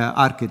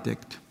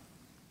architect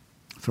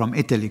from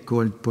Italy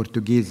called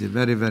Portuguese,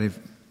 very, very,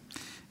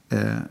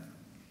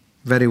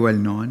 very well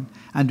known.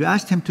 And we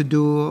asked him to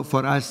do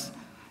for us,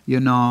 you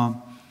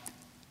know,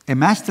 a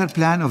master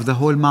plan of the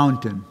whole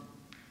mountain.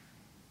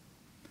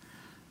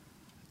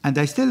 And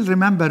I still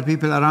remember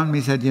people around me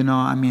said, you know,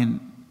 I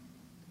mean,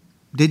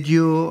 did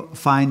you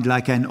find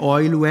like an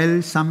oil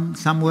well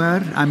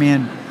somewhere? I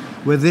mean,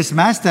 with this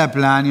master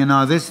plan, you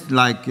know, this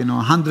like, you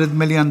know, $100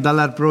 million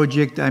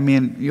project, I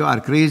mean, you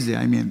are crazy,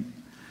 I mean.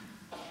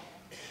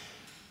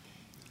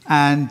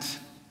 And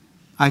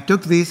I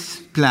took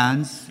these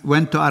plans,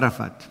 went to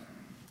Arafat,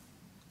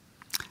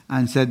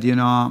 and said,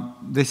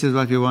 this is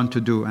what we want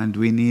to do, and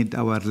we need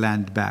our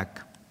land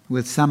back.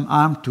 With some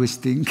arm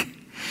twisting,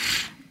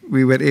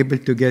 we were able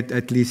to get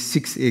at least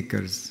 6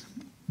 acres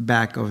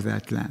back of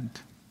that land.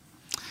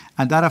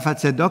 And Arafat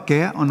said,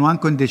 okay, on one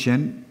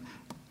condition,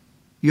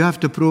 you have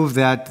to prove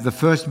that the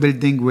first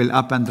building will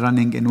up and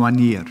running in 1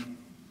 year.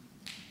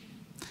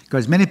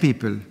 Because many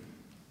people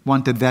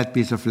wanted that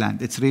piece of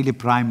land. It's really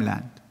prime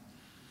land.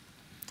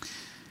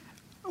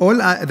 All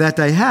that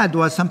I had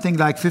was something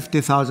like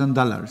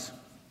 $50,000.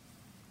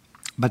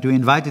 But we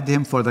invited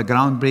him for the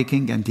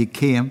groundbreaking, and he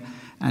came,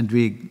 and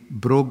we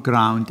broke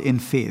ground in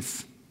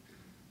faith.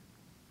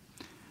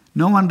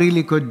 No one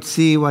really could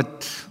see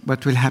what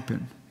will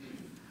happen.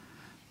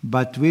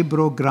 But we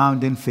broke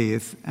ground in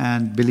faith,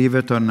 and believe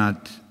it or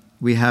not,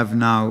 we have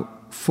now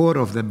 4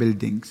 of the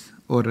buildings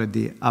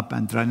already up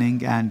and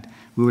running, and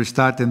we will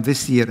start in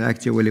this year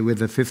actually with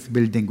the 5th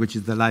building, which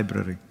is the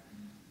library.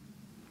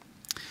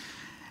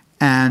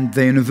 And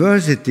the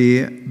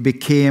university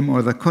became,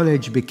 or the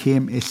college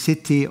became, a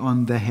city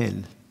on the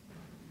hill.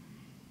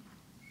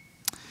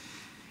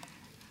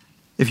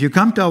 If you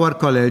come to our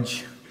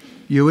college,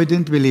 you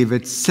wouldn't believe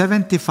it,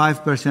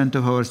 75%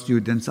 of our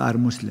students are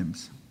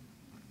Muslims.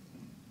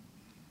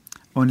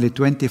 Only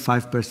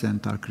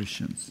 25% are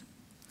Christians.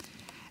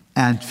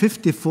 And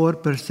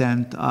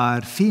 54%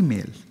 are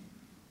female.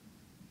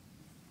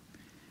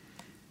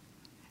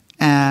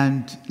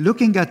 And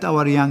looking at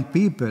our young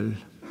people,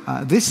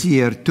 this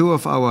year, 2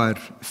 of our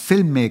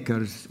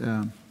filmmakers,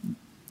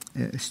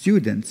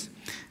 students,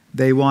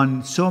 they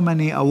won so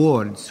many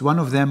awards. One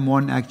of them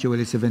won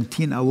actually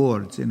 17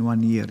 awards in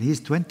 1 year. He's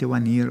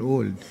 21 years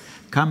old,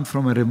 come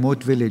from a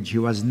remote village. He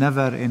was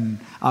never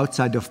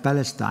outside of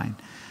Palestine.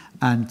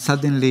 And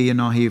suddenly,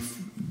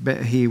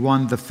 he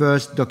won the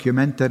first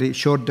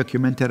short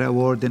documentary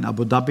award in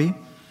Abu Dhabi.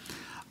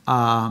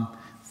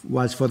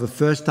 Was for the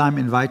first time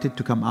invited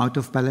to come out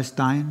of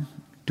Palestine,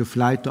 to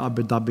fly to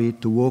Abu Dhabi,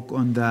 to walk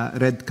on the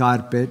red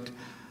carpet.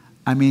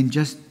 I mean,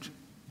 just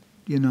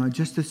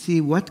to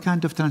see what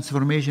kind of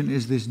transformation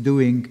is this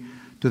doing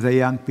to the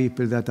young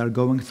people that are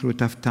going through a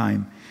tough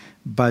time.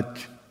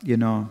 But,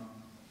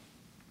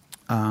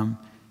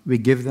 we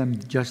give them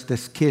just the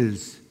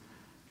skills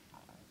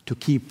to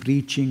keep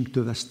reaching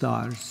to the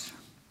stars.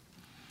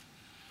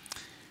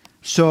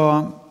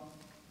 So,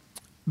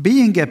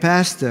 being a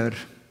pastor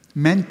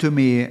meant to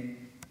me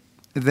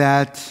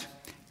that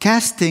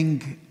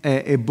casting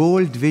a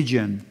bold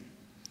vision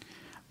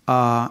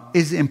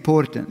is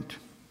important.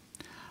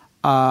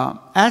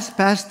 As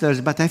pastors,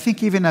 but I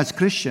think even as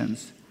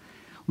Christians,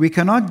 we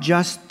cannot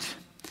just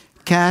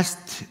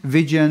cast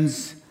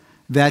visions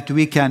that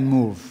we can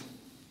move.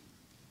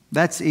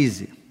 That's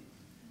easy.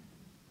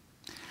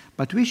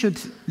 But we should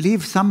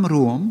leave some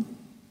room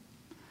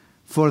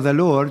for the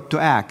Lord to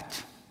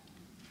act,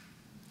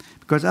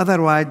 because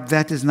otherwise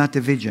that is not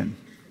a vision.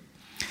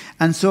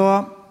 And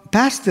so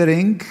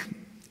pastoring,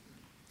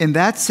 in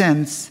that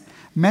sense,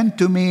 meant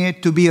to me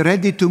to be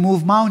ready to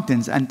move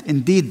mountains. And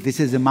indeed, this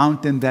is a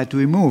mountain that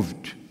we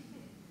moved.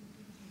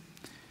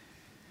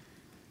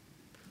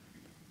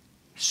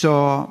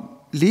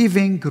 So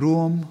leaving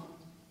room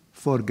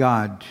for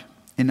God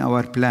in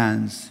our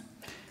plans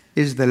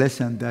is the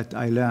lesson that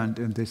I learned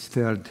in this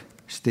 3rd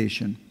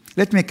station.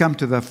 Let me come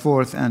to the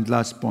 4th and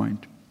last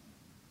point.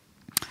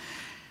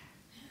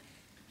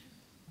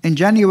 In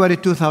January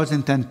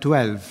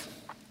 2012,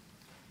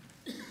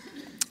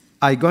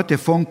 I got a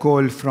phone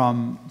call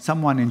from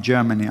someone in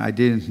Germany I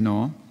didn't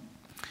know.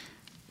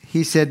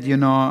 He said, you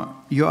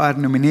are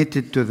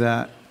nominated to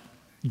the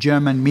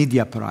German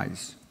Media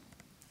Prize,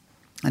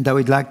 and I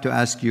would like to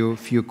ask you a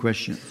few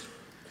questions.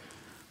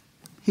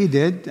 He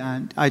did,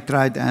 and I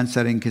tried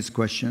answering his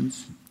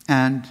questions.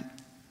 And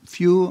a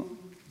few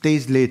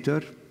days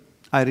later,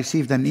 I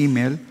received an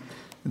email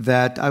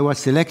that I was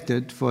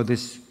selected for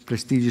this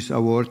prestigious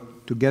award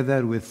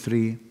together with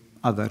 3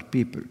 other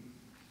people.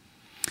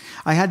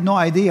 I had no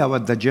idea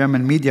what the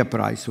German Media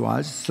Prize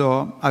was,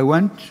 so I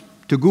went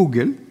to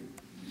Google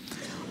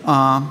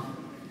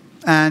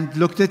and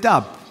looked it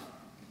up.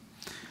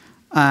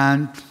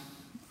 And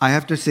I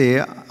have to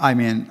say,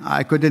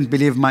 I couldn't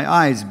believe my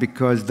eyes,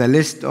 because the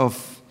list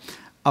of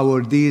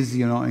awardees,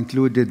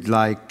 included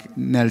like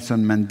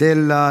Nelson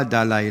Mandela,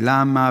 Dalai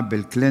Lama,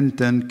 Bill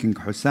Clinton, King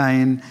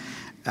Hussein,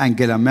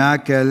 Angela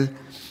Merkel,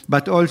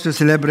 but also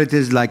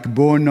celebrities like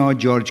Bono,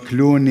 George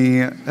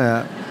Clooney.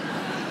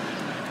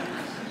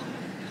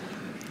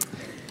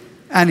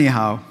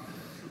 Anyhow,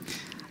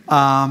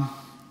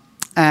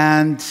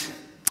 and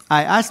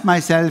I asked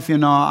myself,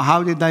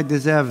 how did I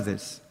deserve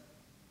this?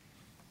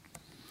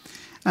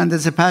 And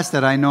as a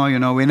pastor, I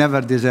know, we never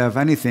deserve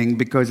anything,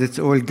 because it's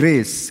all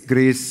grace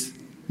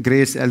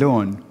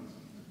alone.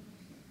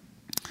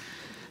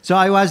 So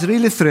I was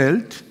really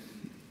thrilled,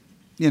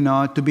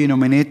 to be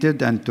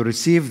nominated and to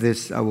receive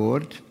this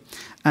award,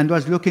 and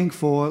was looking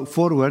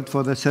forward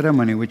for the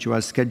ceremony, which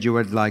was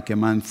scheduled like a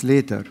month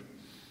later.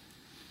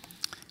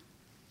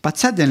 But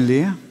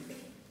suddenly,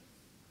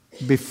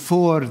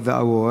 before the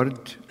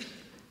award,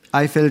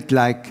 I felt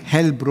like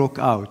hell broke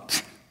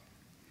out.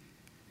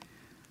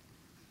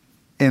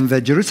 In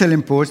the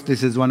Jerusalem Post,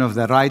 this is one of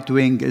the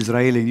right-wing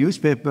Israeli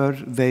newspapers,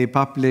 they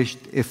published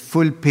a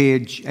full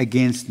page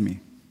against me.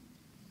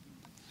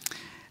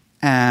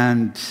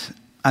 And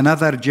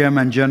another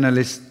German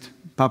journalist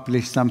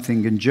published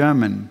something in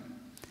German.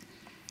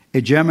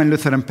 A German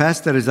Lutheran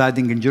pastor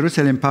residing in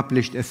Jerusalem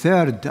published a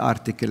third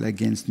article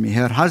against me.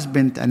 Her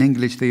husband, an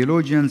English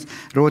theologian,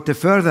 wrote a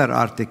further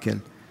article.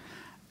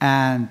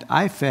 And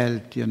I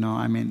felt,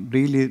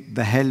 really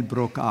the hell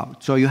broke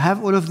out. So you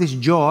have all of this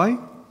joy,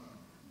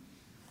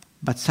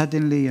 but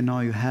suddenly,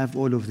 you have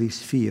all of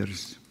these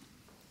fears.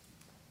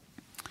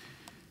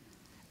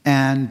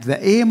 And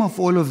the aim of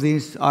all of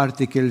these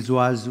articles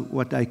was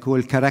what I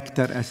call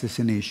character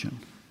assassination.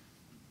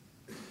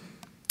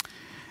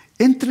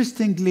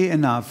 Interestingly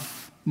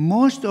enough,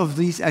 most of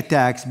these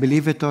attacks,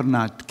 believe it or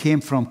not,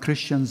 came from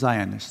Christian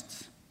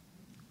Zionists.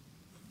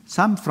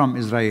 Some from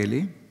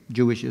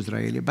Jewish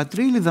Israeli, but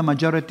really the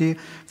majority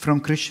from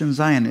Christian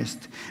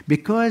Zionists,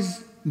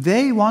 because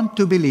they want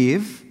to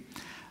believe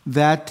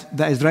that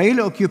the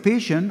Israeli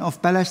occupation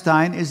of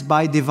Palestine is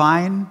by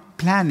divine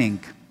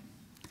planning.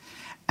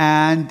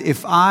 And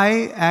if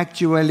I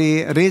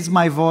actually raise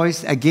my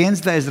voice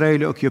against the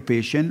Israeli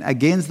occupation,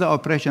 against the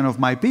oppression of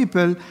my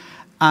people,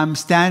 I'm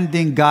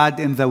standing God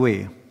in the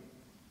way.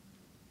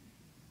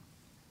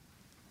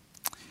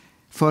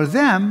 For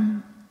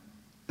them,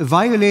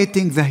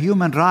 violating the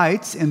human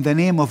rights in the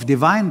name of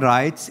divine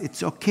rights,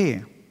 it's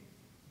okay.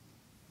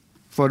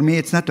 For me,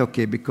 it's not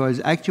okay, because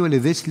actually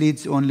this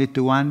leads only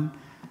to one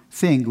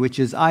thing, which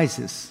is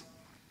ISIS.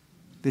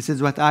 This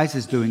is what ISIS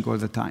is doing all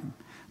the time,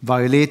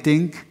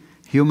 violating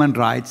human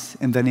rights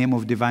in the name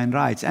of divine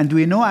rights. And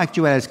we know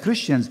actually as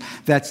Christians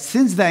that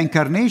since the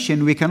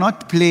incarnation, we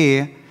cannot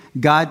play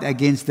God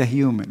against the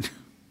human.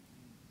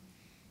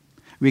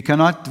 We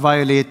cannot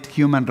violate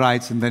human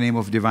rights in the name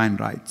of divine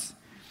rights.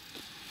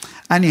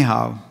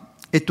 Anyhow,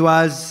 it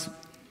was,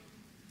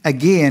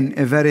 again,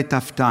 a very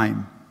tough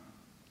time.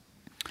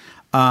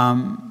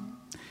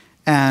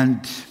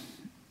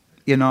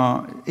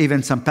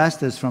 Even some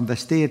pastors from the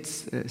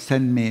States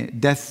send me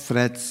death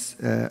threats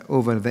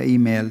over the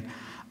email.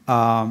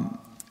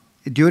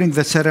 During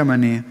the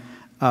ceremony,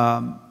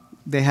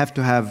 they have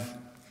to have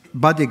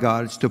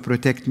bodyguards to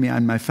protect me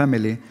and my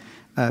family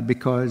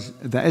because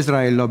the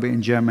Israel lobby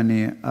in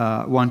Germany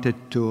wanted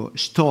to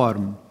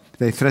storm.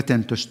 They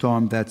threatened to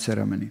storm that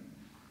ceremony.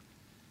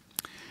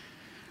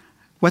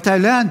 What I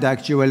learned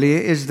actually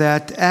is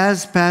that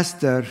as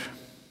pastor,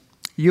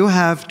 you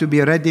have to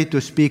be ready to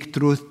speak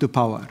truth to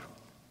power,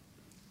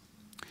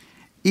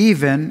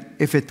 even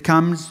if it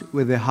comes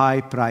with a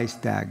high price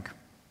tag.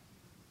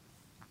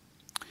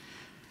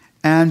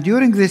 And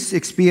during this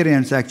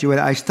experience, actually,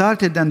 I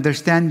started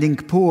understanding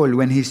Paul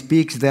when he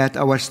speaks that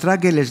our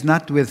struggle is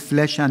not with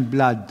flesh and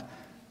blood,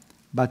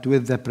 but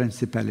with the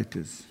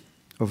principalities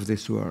of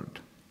this world.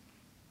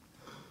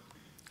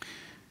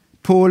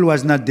 Paul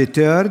was not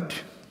deterred,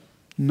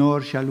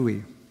 nor shall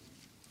we.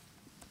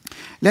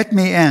 Let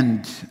me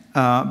end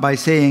by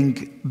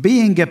saying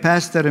being a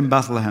pastor in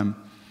Bethlehem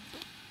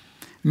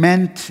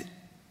meant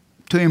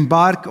to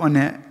embark on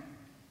an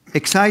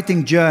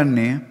exciting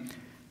journey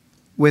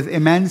with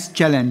immense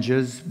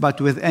challenges, but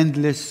with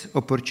endless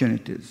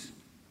opportunities.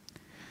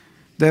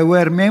 There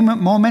were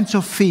moments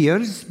of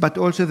fears, but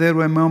also there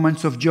were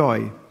moments of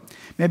joy.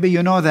 Maybe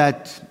you know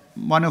that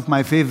one of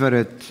my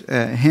favorite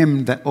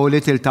hymn, the O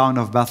Little Town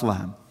of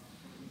Bethlehem.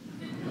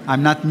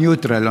 I'm not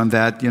neutral on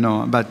that,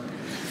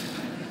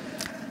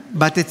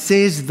 but it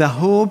says the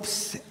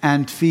hopes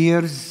and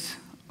fears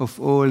of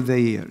all the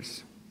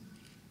years.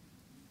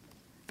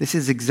 This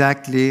is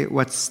exactly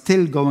what's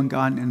still going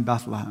on in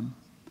Bethlehem.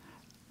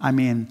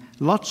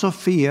 Lots of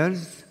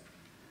fears,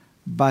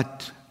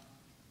 but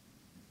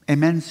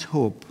immense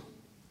hope.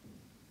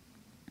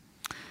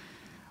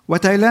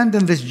 What I learned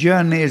in this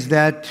journey is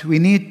that we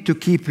need to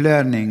keep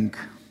learning,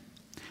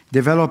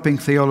 developing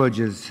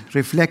theologies,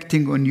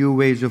 reflecting on new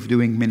ways of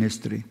doing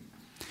ministry.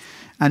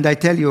 And I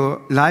tell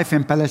you, life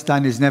in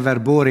Palestine is never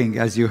boring,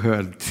 as you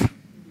heard.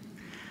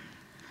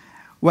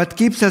 What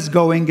keeps us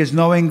going is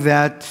knowing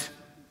that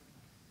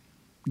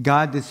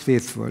God is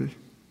faithful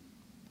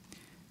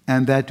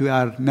and that we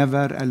are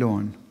never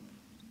alone.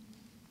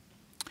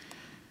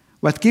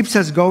 What keeps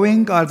us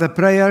going are the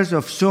prayers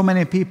of so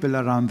many people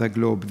around the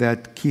globe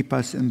that keep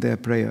us in their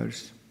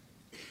prayers.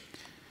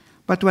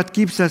 But what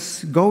keeps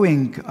us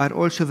going are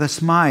also the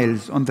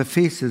smiles on the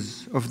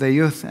faces of the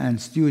youth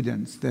and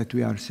students that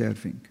we are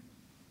serving.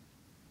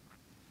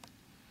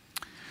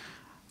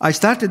 I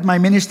started my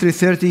ministry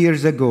 30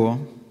 years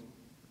ago.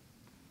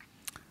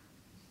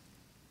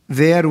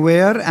 There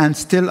were and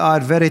still are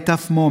very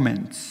tough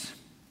moments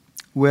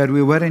where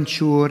we weren't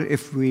sure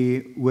if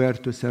we were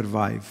to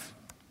survive.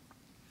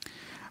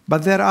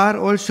 But there are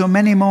also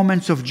many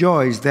moments of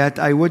joys that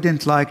I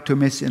wouldn't like to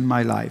miss in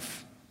my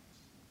life.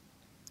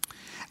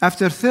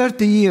 After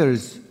 30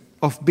 years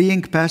of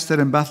being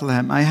pastor in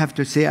Bethlehem, I have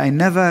to say I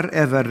never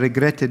ever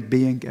regretted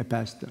being a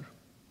pastor.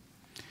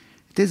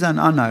 It is an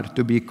honor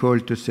to be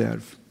called to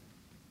serve.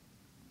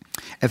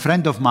 A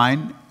friend of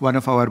mine, one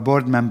of our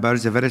board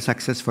members, a very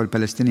successful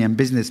Palestinian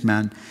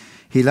businessman,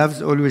 he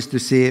loves always to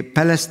say,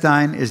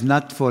 Palestine is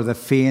not for the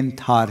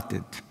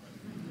faint-hearted.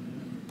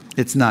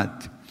 It's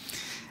not.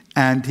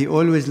 And he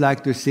always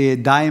liked to say,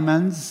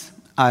 diamonds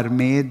are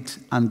made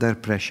under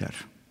pressure.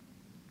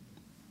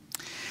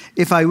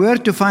 If I were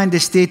to find a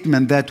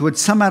statement that would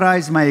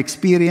summarize my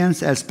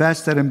experience as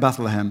pastor in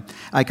Bethlehem,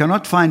 I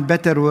cannot find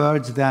better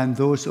words than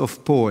those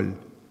of Paul.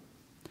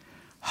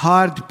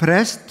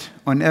 Hard-pressed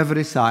on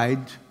every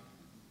side,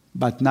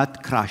 but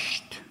not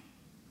crushed.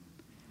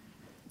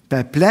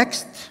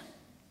 Perplexed,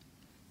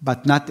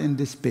 but not in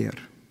despair.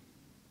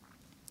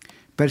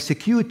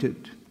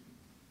 Persecuted,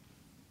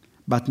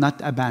 but not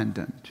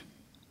abandoned.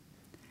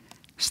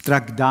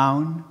 Struck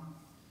down,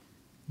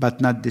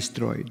 but not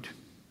destroyed.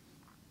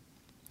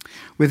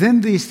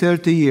 Within these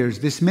 30 years,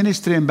 this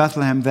ministry in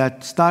Bethlehem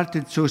that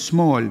started so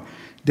small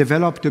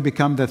developed to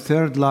become the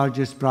third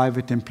largest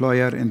private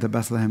employer in the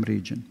Bethlehem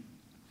region.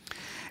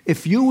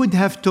 If you would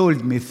have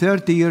told me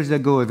 30 years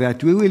ago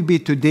that we will be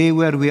today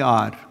where we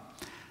are,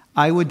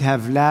 I would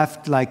have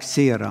laughed like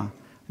Sarah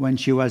when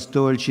she was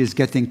told she's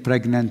getting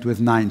pregnant with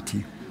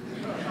 90.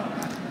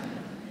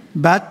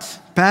 But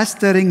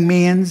pastoring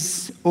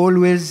means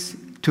always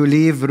to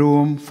leave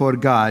room for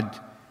God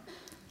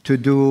to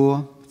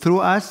do through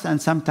us,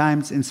 and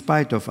sometimes in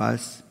spite of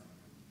us,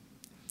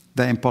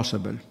 the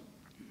impossible.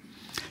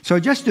 So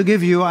just to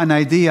give you an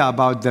idea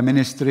about the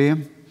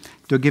ministry,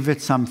 to give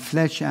it some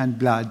flesh and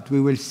blood,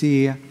 we will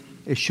see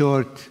a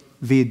short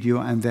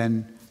video and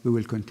then we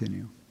will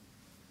continue.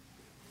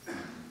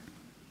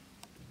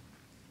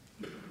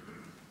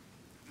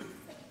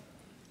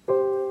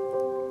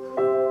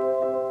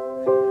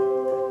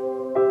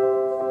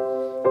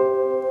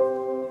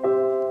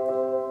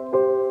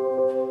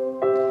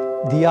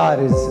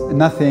 Diyar is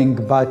nothing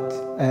but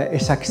a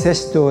success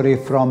story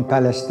from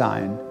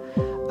Palestine.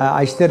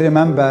 I still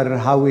remember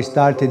how we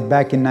started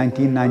back in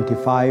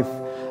 1995,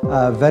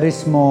 very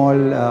small,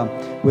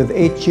 with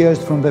 8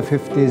 chairs from the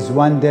 50s,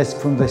 1 desk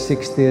from the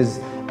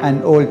 60s,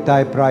 an old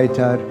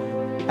typewriter,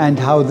 and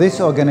how this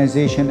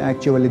organization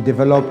actually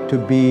developed to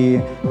be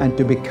and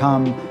to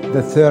become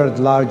the third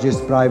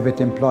largest private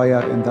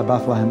employer in the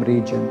Bethlehem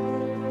region.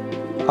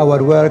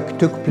 Our work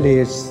took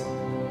place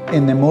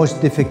in the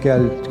most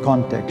difficult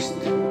context,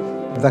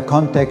 the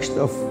context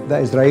of the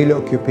Israeli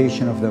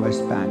occupation of the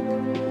West Bank,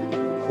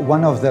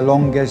 one of the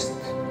longest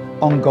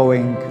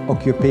ongoing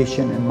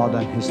occupation in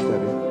modern history.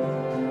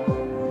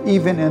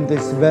 Even in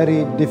this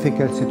very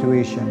difficult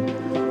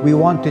situation, we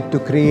wanted to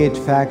create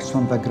facts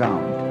on the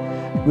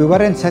ground. We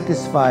weren't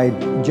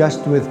satisfied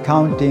just with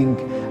counting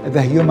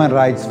the human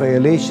rights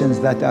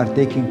violations that are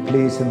taking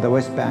place in the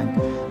West Bank,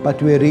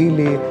 but we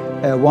really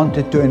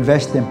wanted to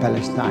invest in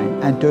Palestine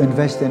and to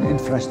invest in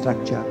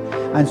infrastructure.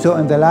 And so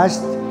in the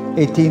last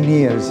 18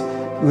 years,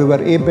 we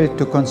were able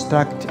to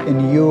construct a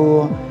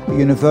new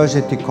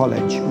university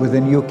college with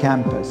a new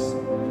campus,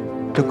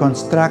 to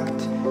construct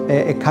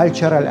a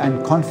cultural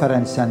and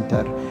conference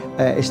center,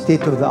 a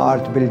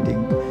state-of-the-art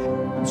building.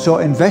 So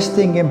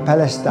investing in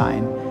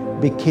Palestine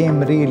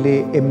became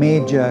really a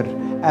major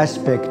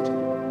aspect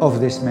of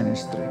this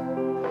ministry.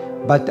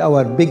 But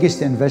our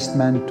biggest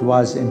investment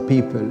was in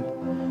people.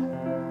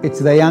 It's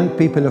the young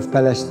people of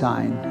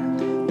Palestine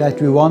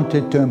that we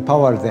wanted to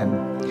empower them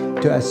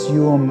to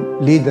assume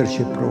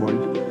leadership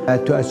role,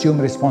 to assume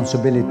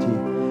responsibility,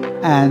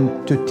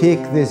 and to take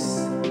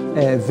this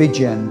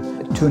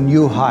vision to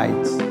new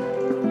heights.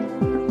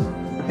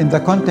 In the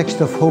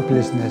context of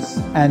hopelessness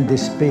and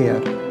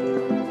despair,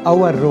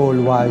 our role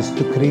was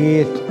to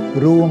create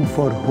room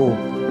for hope.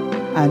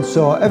 And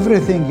so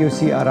everything you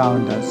see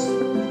around us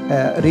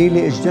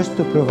really is just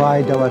to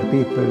provide our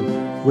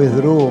people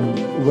with room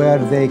where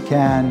they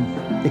can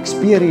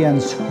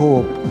experience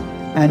hope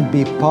and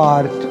be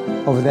part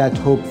of that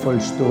hopeful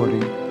story.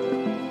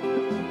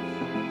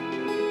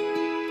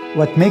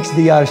 What makes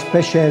Diyar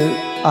special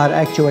are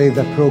actually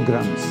the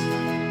programs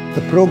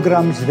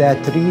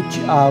that reach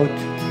out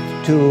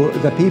to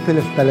the people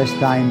of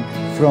Palestine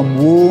from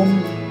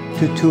womb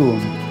to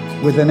tomb,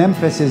 with an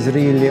emphasis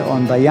really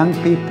on the young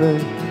people,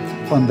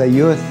 on the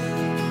youth,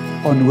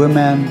 on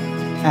women,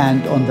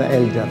 and on the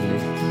elderly.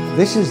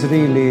 This is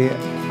really,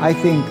 I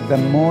think, the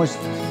most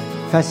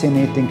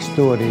fascinating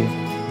story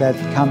that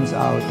comes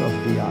out of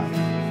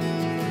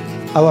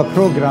Diyar. Our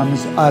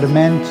programs are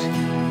meant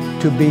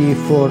to be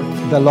for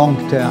the long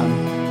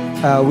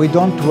term. We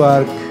don't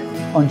work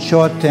on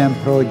short-term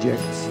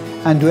projects,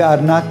 and we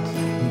are not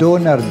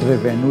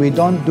donor-driven. We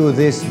don't do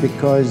this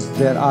because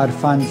there are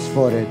funds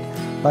for it,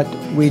 but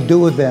we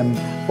do them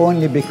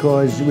only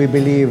because we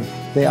believe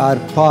they are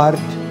part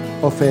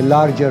of a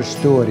larger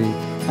story,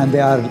 and they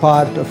are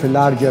part of a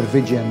larger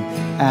vision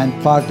and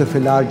part of a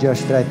larger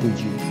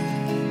strategy.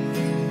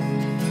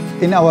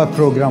 In our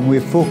program, we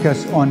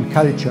focus on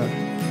culture.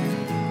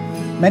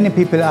 Many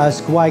people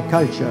ask, why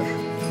culture?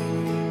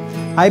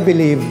 I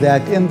believe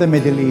that in the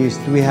Middle East,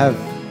 we have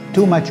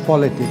too much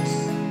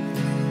politics.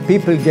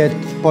 People get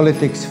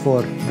politics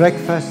for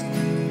breakfast,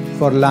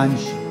 for lunch,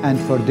 and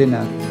for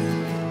dinner.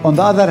 On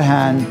the other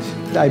hand,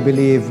 I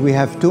believe we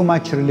have too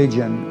much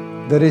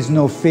religion. There is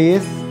no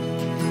faith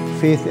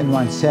in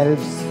oneself,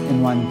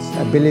 in one's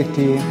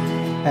ability,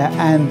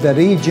 and the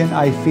region,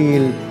 I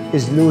feel,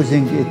 is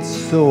losing its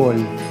soul.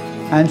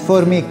 And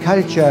for me,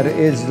 culture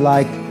is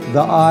like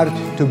the art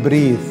to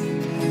breathe.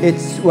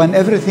 It's when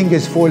everything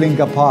is falling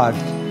apart.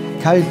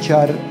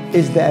 Culture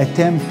is the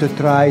attempt to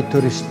try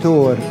to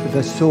restore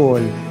the soul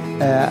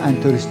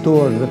and to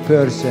restore the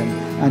person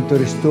and to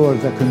restore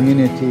the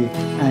community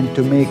and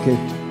to make it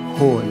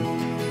whole.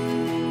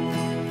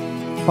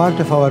 Part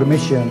of our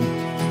mission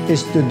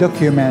is to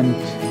document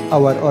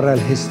our oral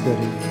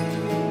history,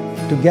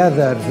 to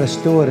gather the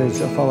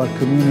stories of our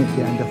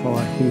community and of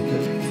our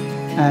people,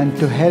 and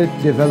to help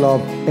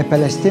develop a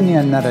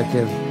Palestinian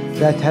narrative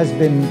that has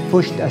been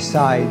pushed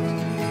aside,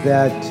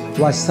 that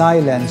was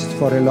silenced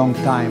for a long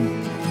time,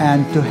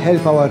 and to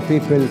help our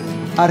people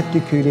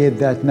articulate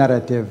that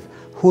narrative,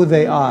 who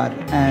they are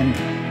and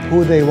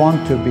who they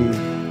want to be,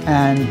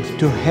 and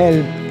to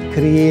help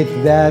create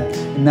that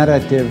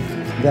narrative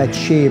that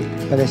shaped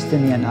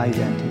Palestinian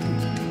identity.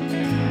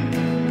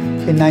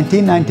 In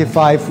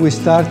 1995, we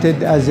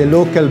started as a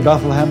local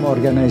Bethlehem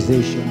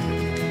organization,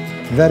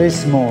 very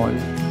small,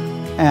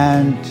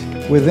 and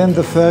within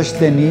the first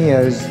 10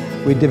 years,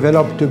 we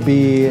developed to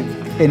be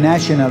a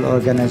national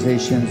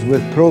organization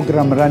with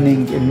program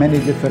running in many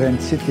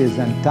different cities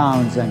and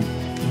towns and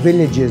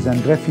villages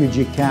and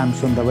refugee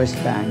camps on the West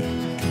Bank.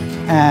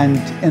 And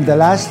in the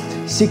last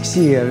 6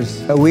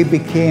 years, we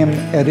became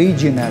a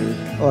regional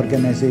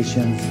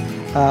organization.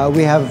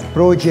 We have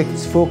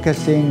projects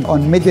focusing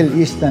on Middle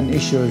Eastern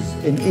issues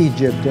in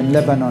Egypt, in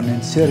Lebanon,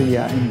 in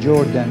Syria, in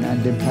Jordan,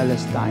 and in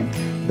Palestine,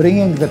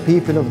 bringing the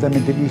people of the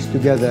Middle East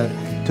together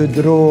to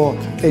draw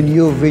a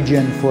new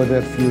vision for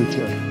their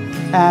future.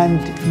 And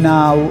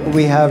now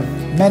we have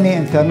many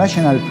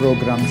international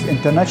programs,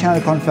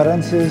 international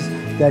conferences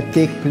that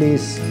take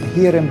place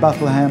here in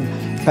Bethlehem,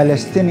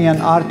 Palestinian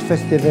art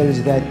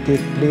festivals that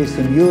take place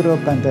in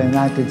Europe and the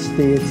United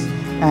States,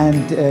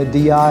 and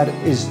Diyar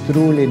is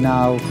truly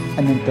now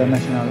an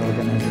international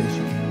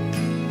organization.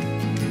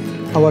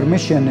 Our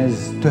mission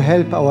is to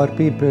help our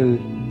people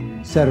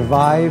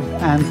survive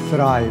and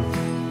thrive.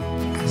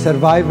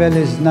 Survival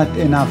is not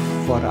enough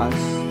for us,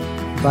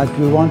 but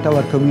we want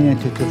our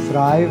community to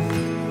thrive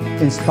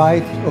in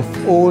spite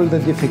of all the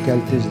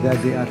difficulties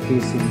that they are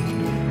facing,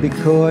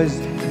 because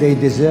they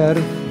deserve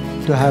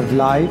to have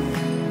life,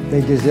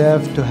 they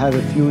deserve to have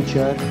a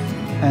future,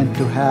 and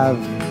to have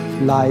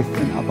life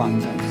in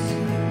abundance.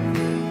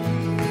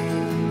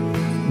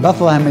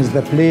 Bethlehem is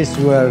the place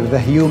where the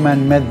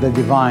human met the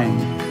divine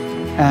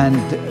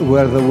and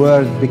where the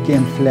Word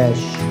became flesh.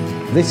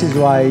 This is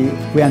why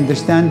we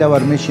understand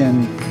our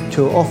mission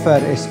to offer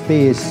a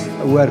space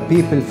where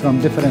people from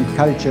different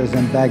cultures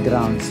and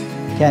backgrounds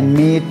can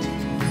meet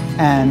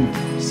and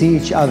see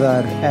each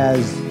other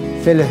as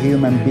fellow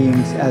human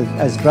beings,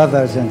 as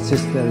brothers and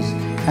sisters,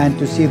 and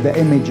to see the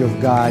image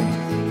of God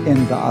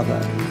in the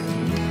other.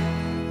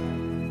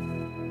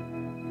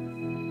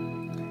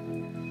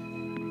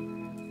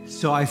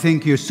 So I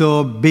think you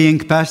saw being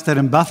pastor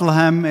in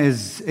Bethlehem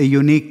is a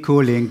unique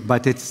calling,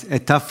 but it's a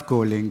tough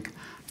calling.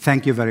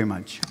 Thank you very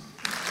much.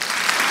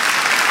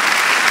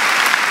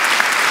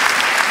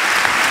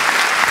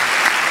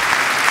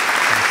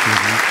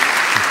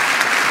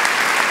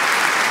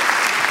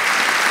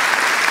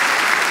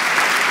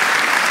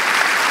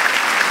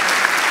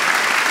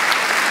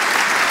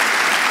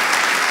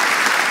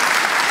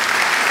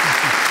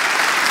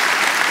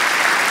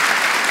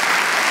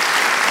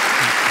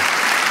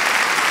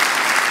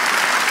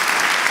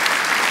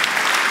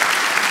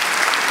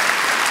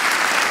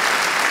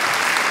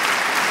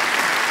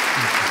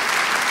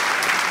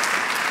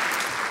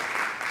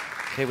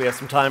 Okay, we have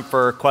some time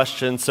for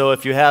questions. So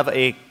if you have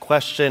a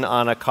question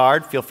on a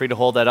card, feel free to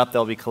hold that up.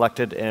 They'll be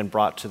collected and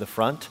brought to the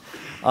front.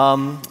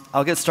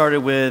 I'll get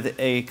started with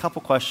a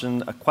couple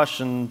questions. A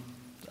question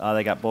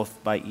they got both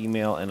by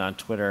email and on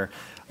Twitter,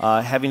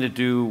 having to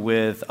do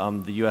with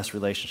the U.S.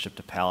 relationship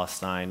to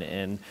Palestine,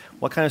 and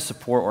what kind of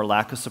support or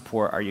lack of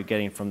support are you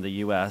getting from the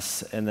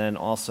U.S., and then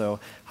also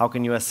how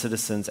can U.S.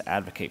 citizens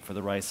advocate for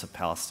the rights of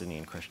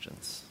Palestinian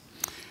Christians?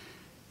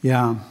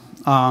 Yeah,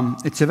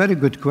 it's a very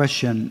good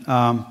question.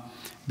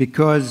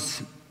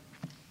 Because,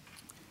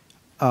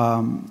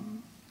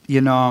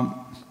 you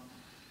know,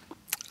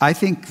 I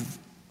think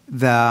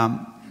the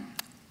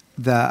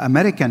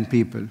American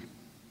people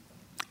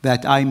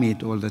that I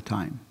meet all the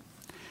time,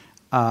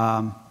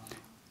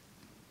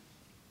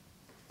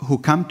 who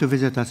come to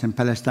visit us in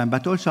Palestine,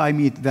 but also I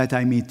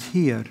meet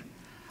here,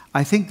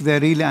 I think they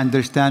really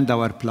understand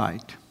our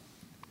plight.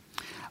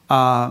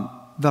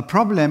 The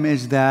problem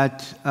is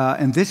that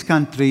in this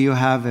country you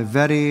have a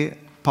very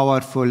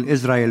powerful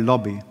Israel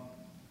lobby,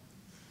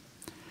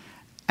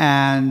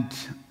 and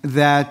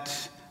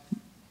that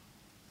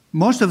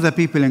most of the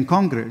people in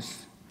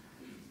Congress,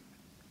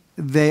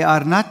 they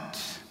are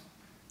not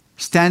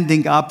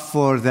standing up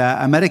for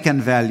the American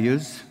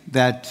values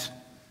that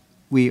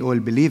we all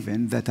believe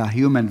in, that are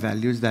human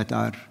values, that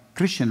are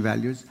Christian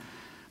values,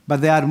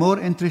 but they are more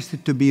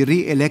interested to be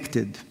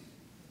re-elected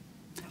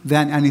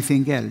than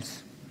anything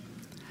else.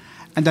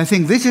 And I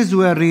think this is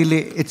where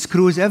really it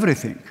screws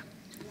everything.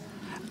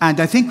 And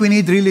I think we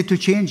need really to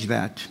change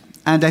that.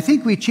 And I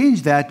think we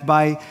change that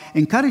by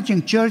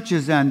encouraging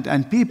churches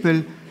and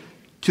people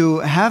to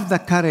have the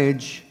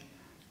courage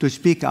to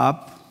speak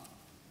up,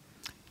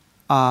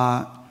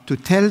 to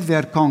tell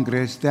their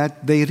Congress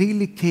that they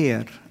really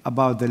care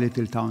about the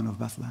little town of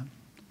Bethlehem.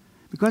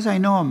 Because I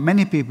know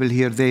many people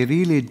here, they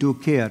really do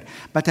care.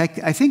 But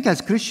I think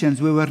as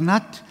Christians, we were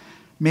not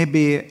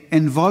maybe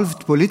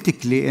involved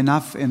politically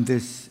enough in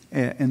this.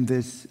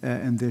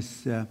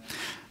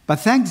 But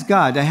thanks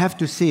God, I have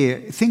to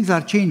say, things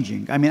are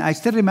changing. I mean, I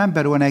still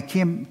remember when I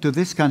came to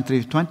this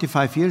country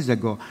 25 years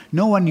ago,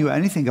 no one knew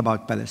anything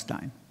about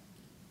Palestine.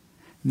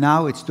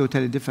 Now it's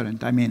totally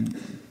different. I mean,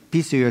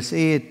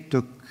 PCUSA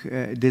took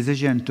a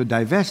decision to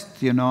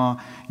divest,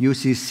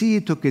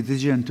 UCC took a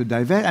decision to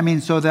divest. I mean,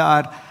 so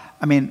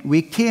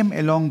we came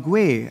a long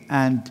way,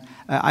 and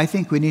I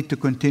think we need to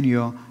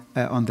continue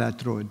on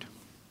that road.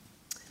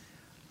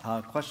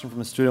 Question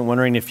from a student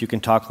wondering if you can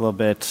talk a little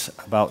bit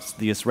about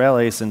the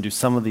Israelis, and do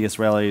some of the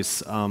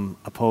Israelis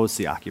oppose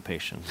the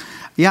occupation?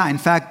 Yeah, in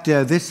fact,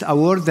 this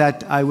award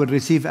that I will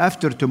receive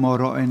after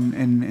tomorrow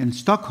in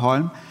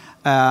Stockholm,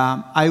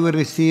 I will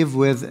receive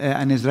with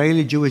an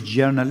Israeli Jewish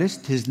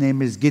journalist. His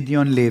name is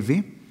Gideon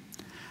Levy.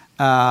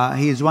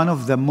 He is one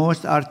of the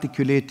most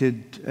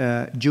articulated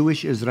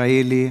Jewish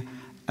Israeli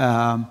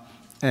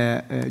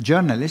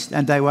journalists.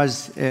 And I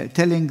was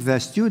telling the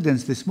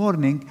students this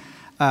morning,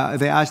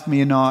 they asked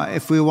me,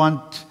 if we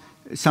want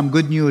some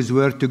good news,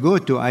 where to go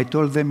to. I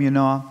told them,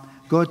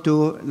 go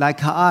to like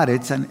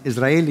Haaretz, an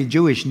Israeli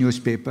Jewish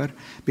newspaper,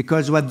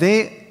 because what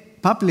they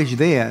publish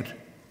there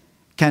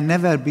can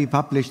never be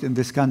published in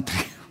this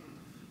country.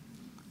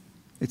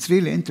 It's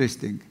really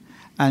interesting.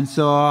 And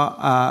so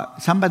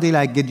somebody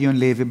like Gideon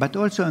Levy, but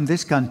also in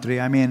this country,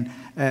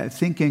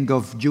 thinking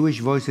of Jewish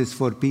Voices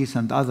for Peace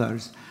and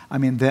others,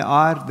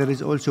 there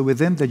is also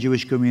within the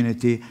Jewish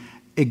community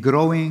a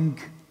growing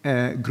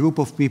group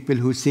of people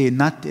who say,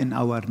 not in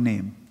our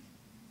name.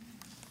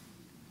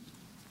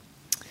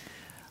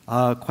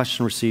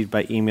 Question received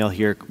by email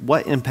here.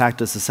 What impact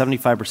does the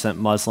 75%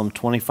 Muslim,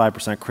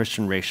 25%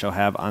 Christian ratio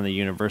have on the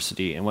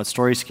university? And what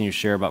stories can you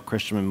share about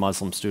Christian and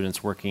Muslim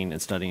students working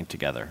and studying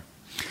together?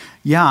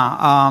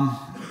 Yeah,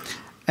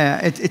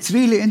 it's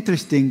really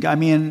interesting. Let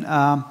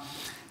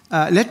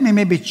me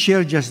maybe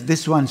share just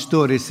this one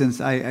story, since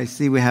I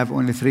see we have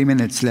only 3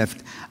 minutes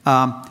left.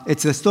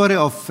 It's the story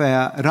of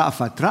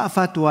Ra'fat.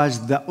 Ra'fat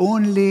was the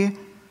only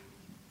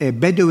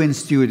Bedouin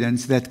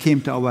students that came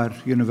to our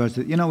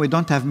university. We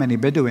don't have many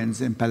Bedouins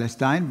in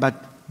Palestine, but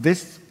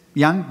this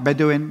young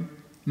Bedouin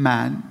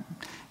man,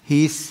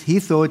 he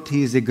thought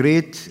he's a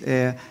great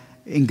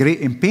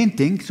in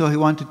painting, so he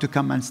wanted to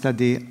come and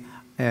study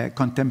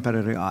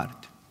contemporary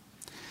art.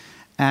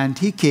 And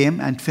he came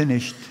and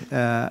finished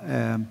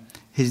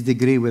his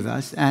degree with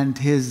us, and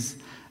his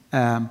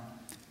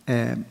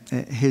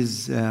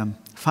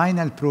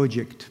final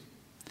project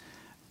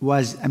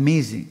was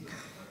amazing.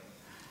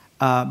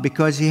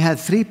 Because he had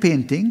 3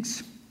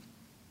 paintings.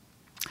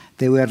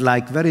 They were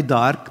like very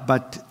dark,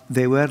 but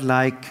they were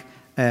like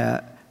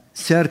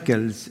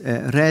circles,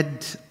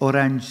 red,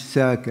 orange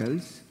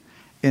circles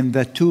in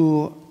the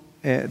 2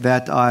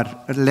 that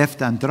are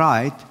left and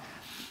right.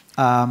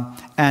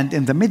 And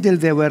in the middle,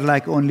 there were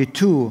like only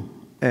 2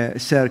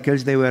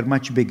 circles. They were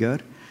much bigger.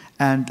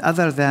 And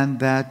other than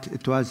that,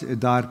 it was a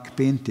dark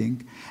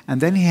painting. And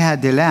then he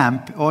had a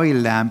lamp, oil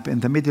lamp, in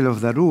the middle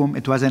of the room.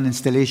 It was an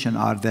installation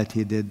art that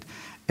he did.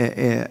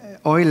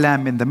 Oil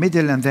lamp in the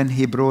middle, and then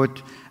he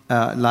brought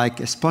like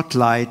a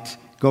spotlight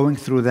going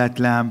through that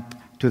lamp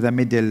to the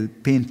middle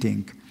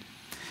painting.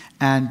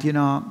 And,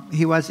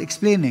 he was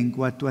explaining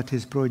what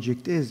his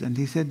project is. And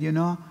he said,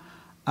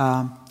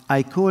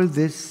 I call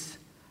this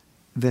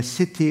the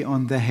city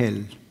on the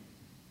hill.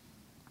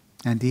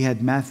 And he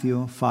had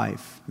Matthew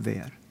 5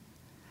 there.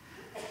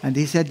 And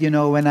he said,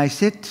 when I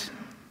sit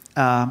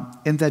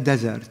in the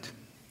desert,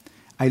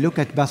 I look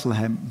at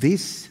Bethlehem.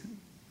 These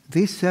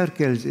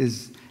circles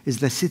is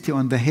the city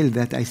on the hill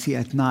that I see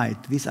at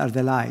night. These are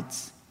the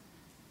lights.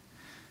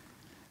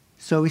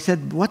 So we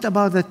said, what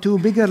about the 2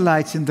 bigger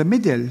lights in the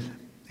middle?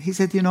 He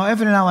said,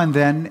 every now and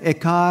then a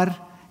car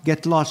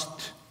gets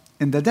lost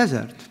in the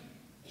desert.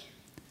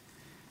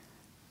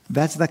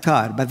 That's the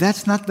car. But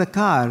that's not the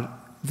car.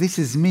 This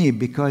is me,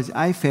 because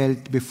I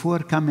felt before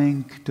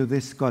coming to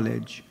this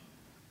college,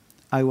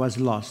 I was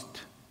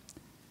lost.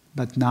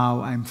 But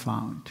now I'm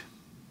found.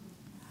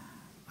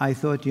 I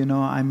thought,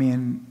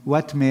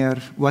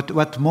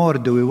 what more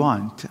do we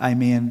want?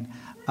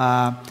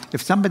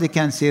 If somebody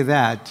can say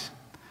that,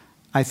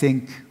 I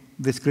think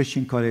this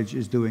Christian college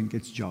is doing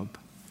its job.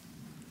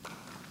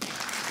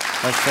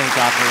 Let's thank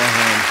God for the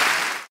hand.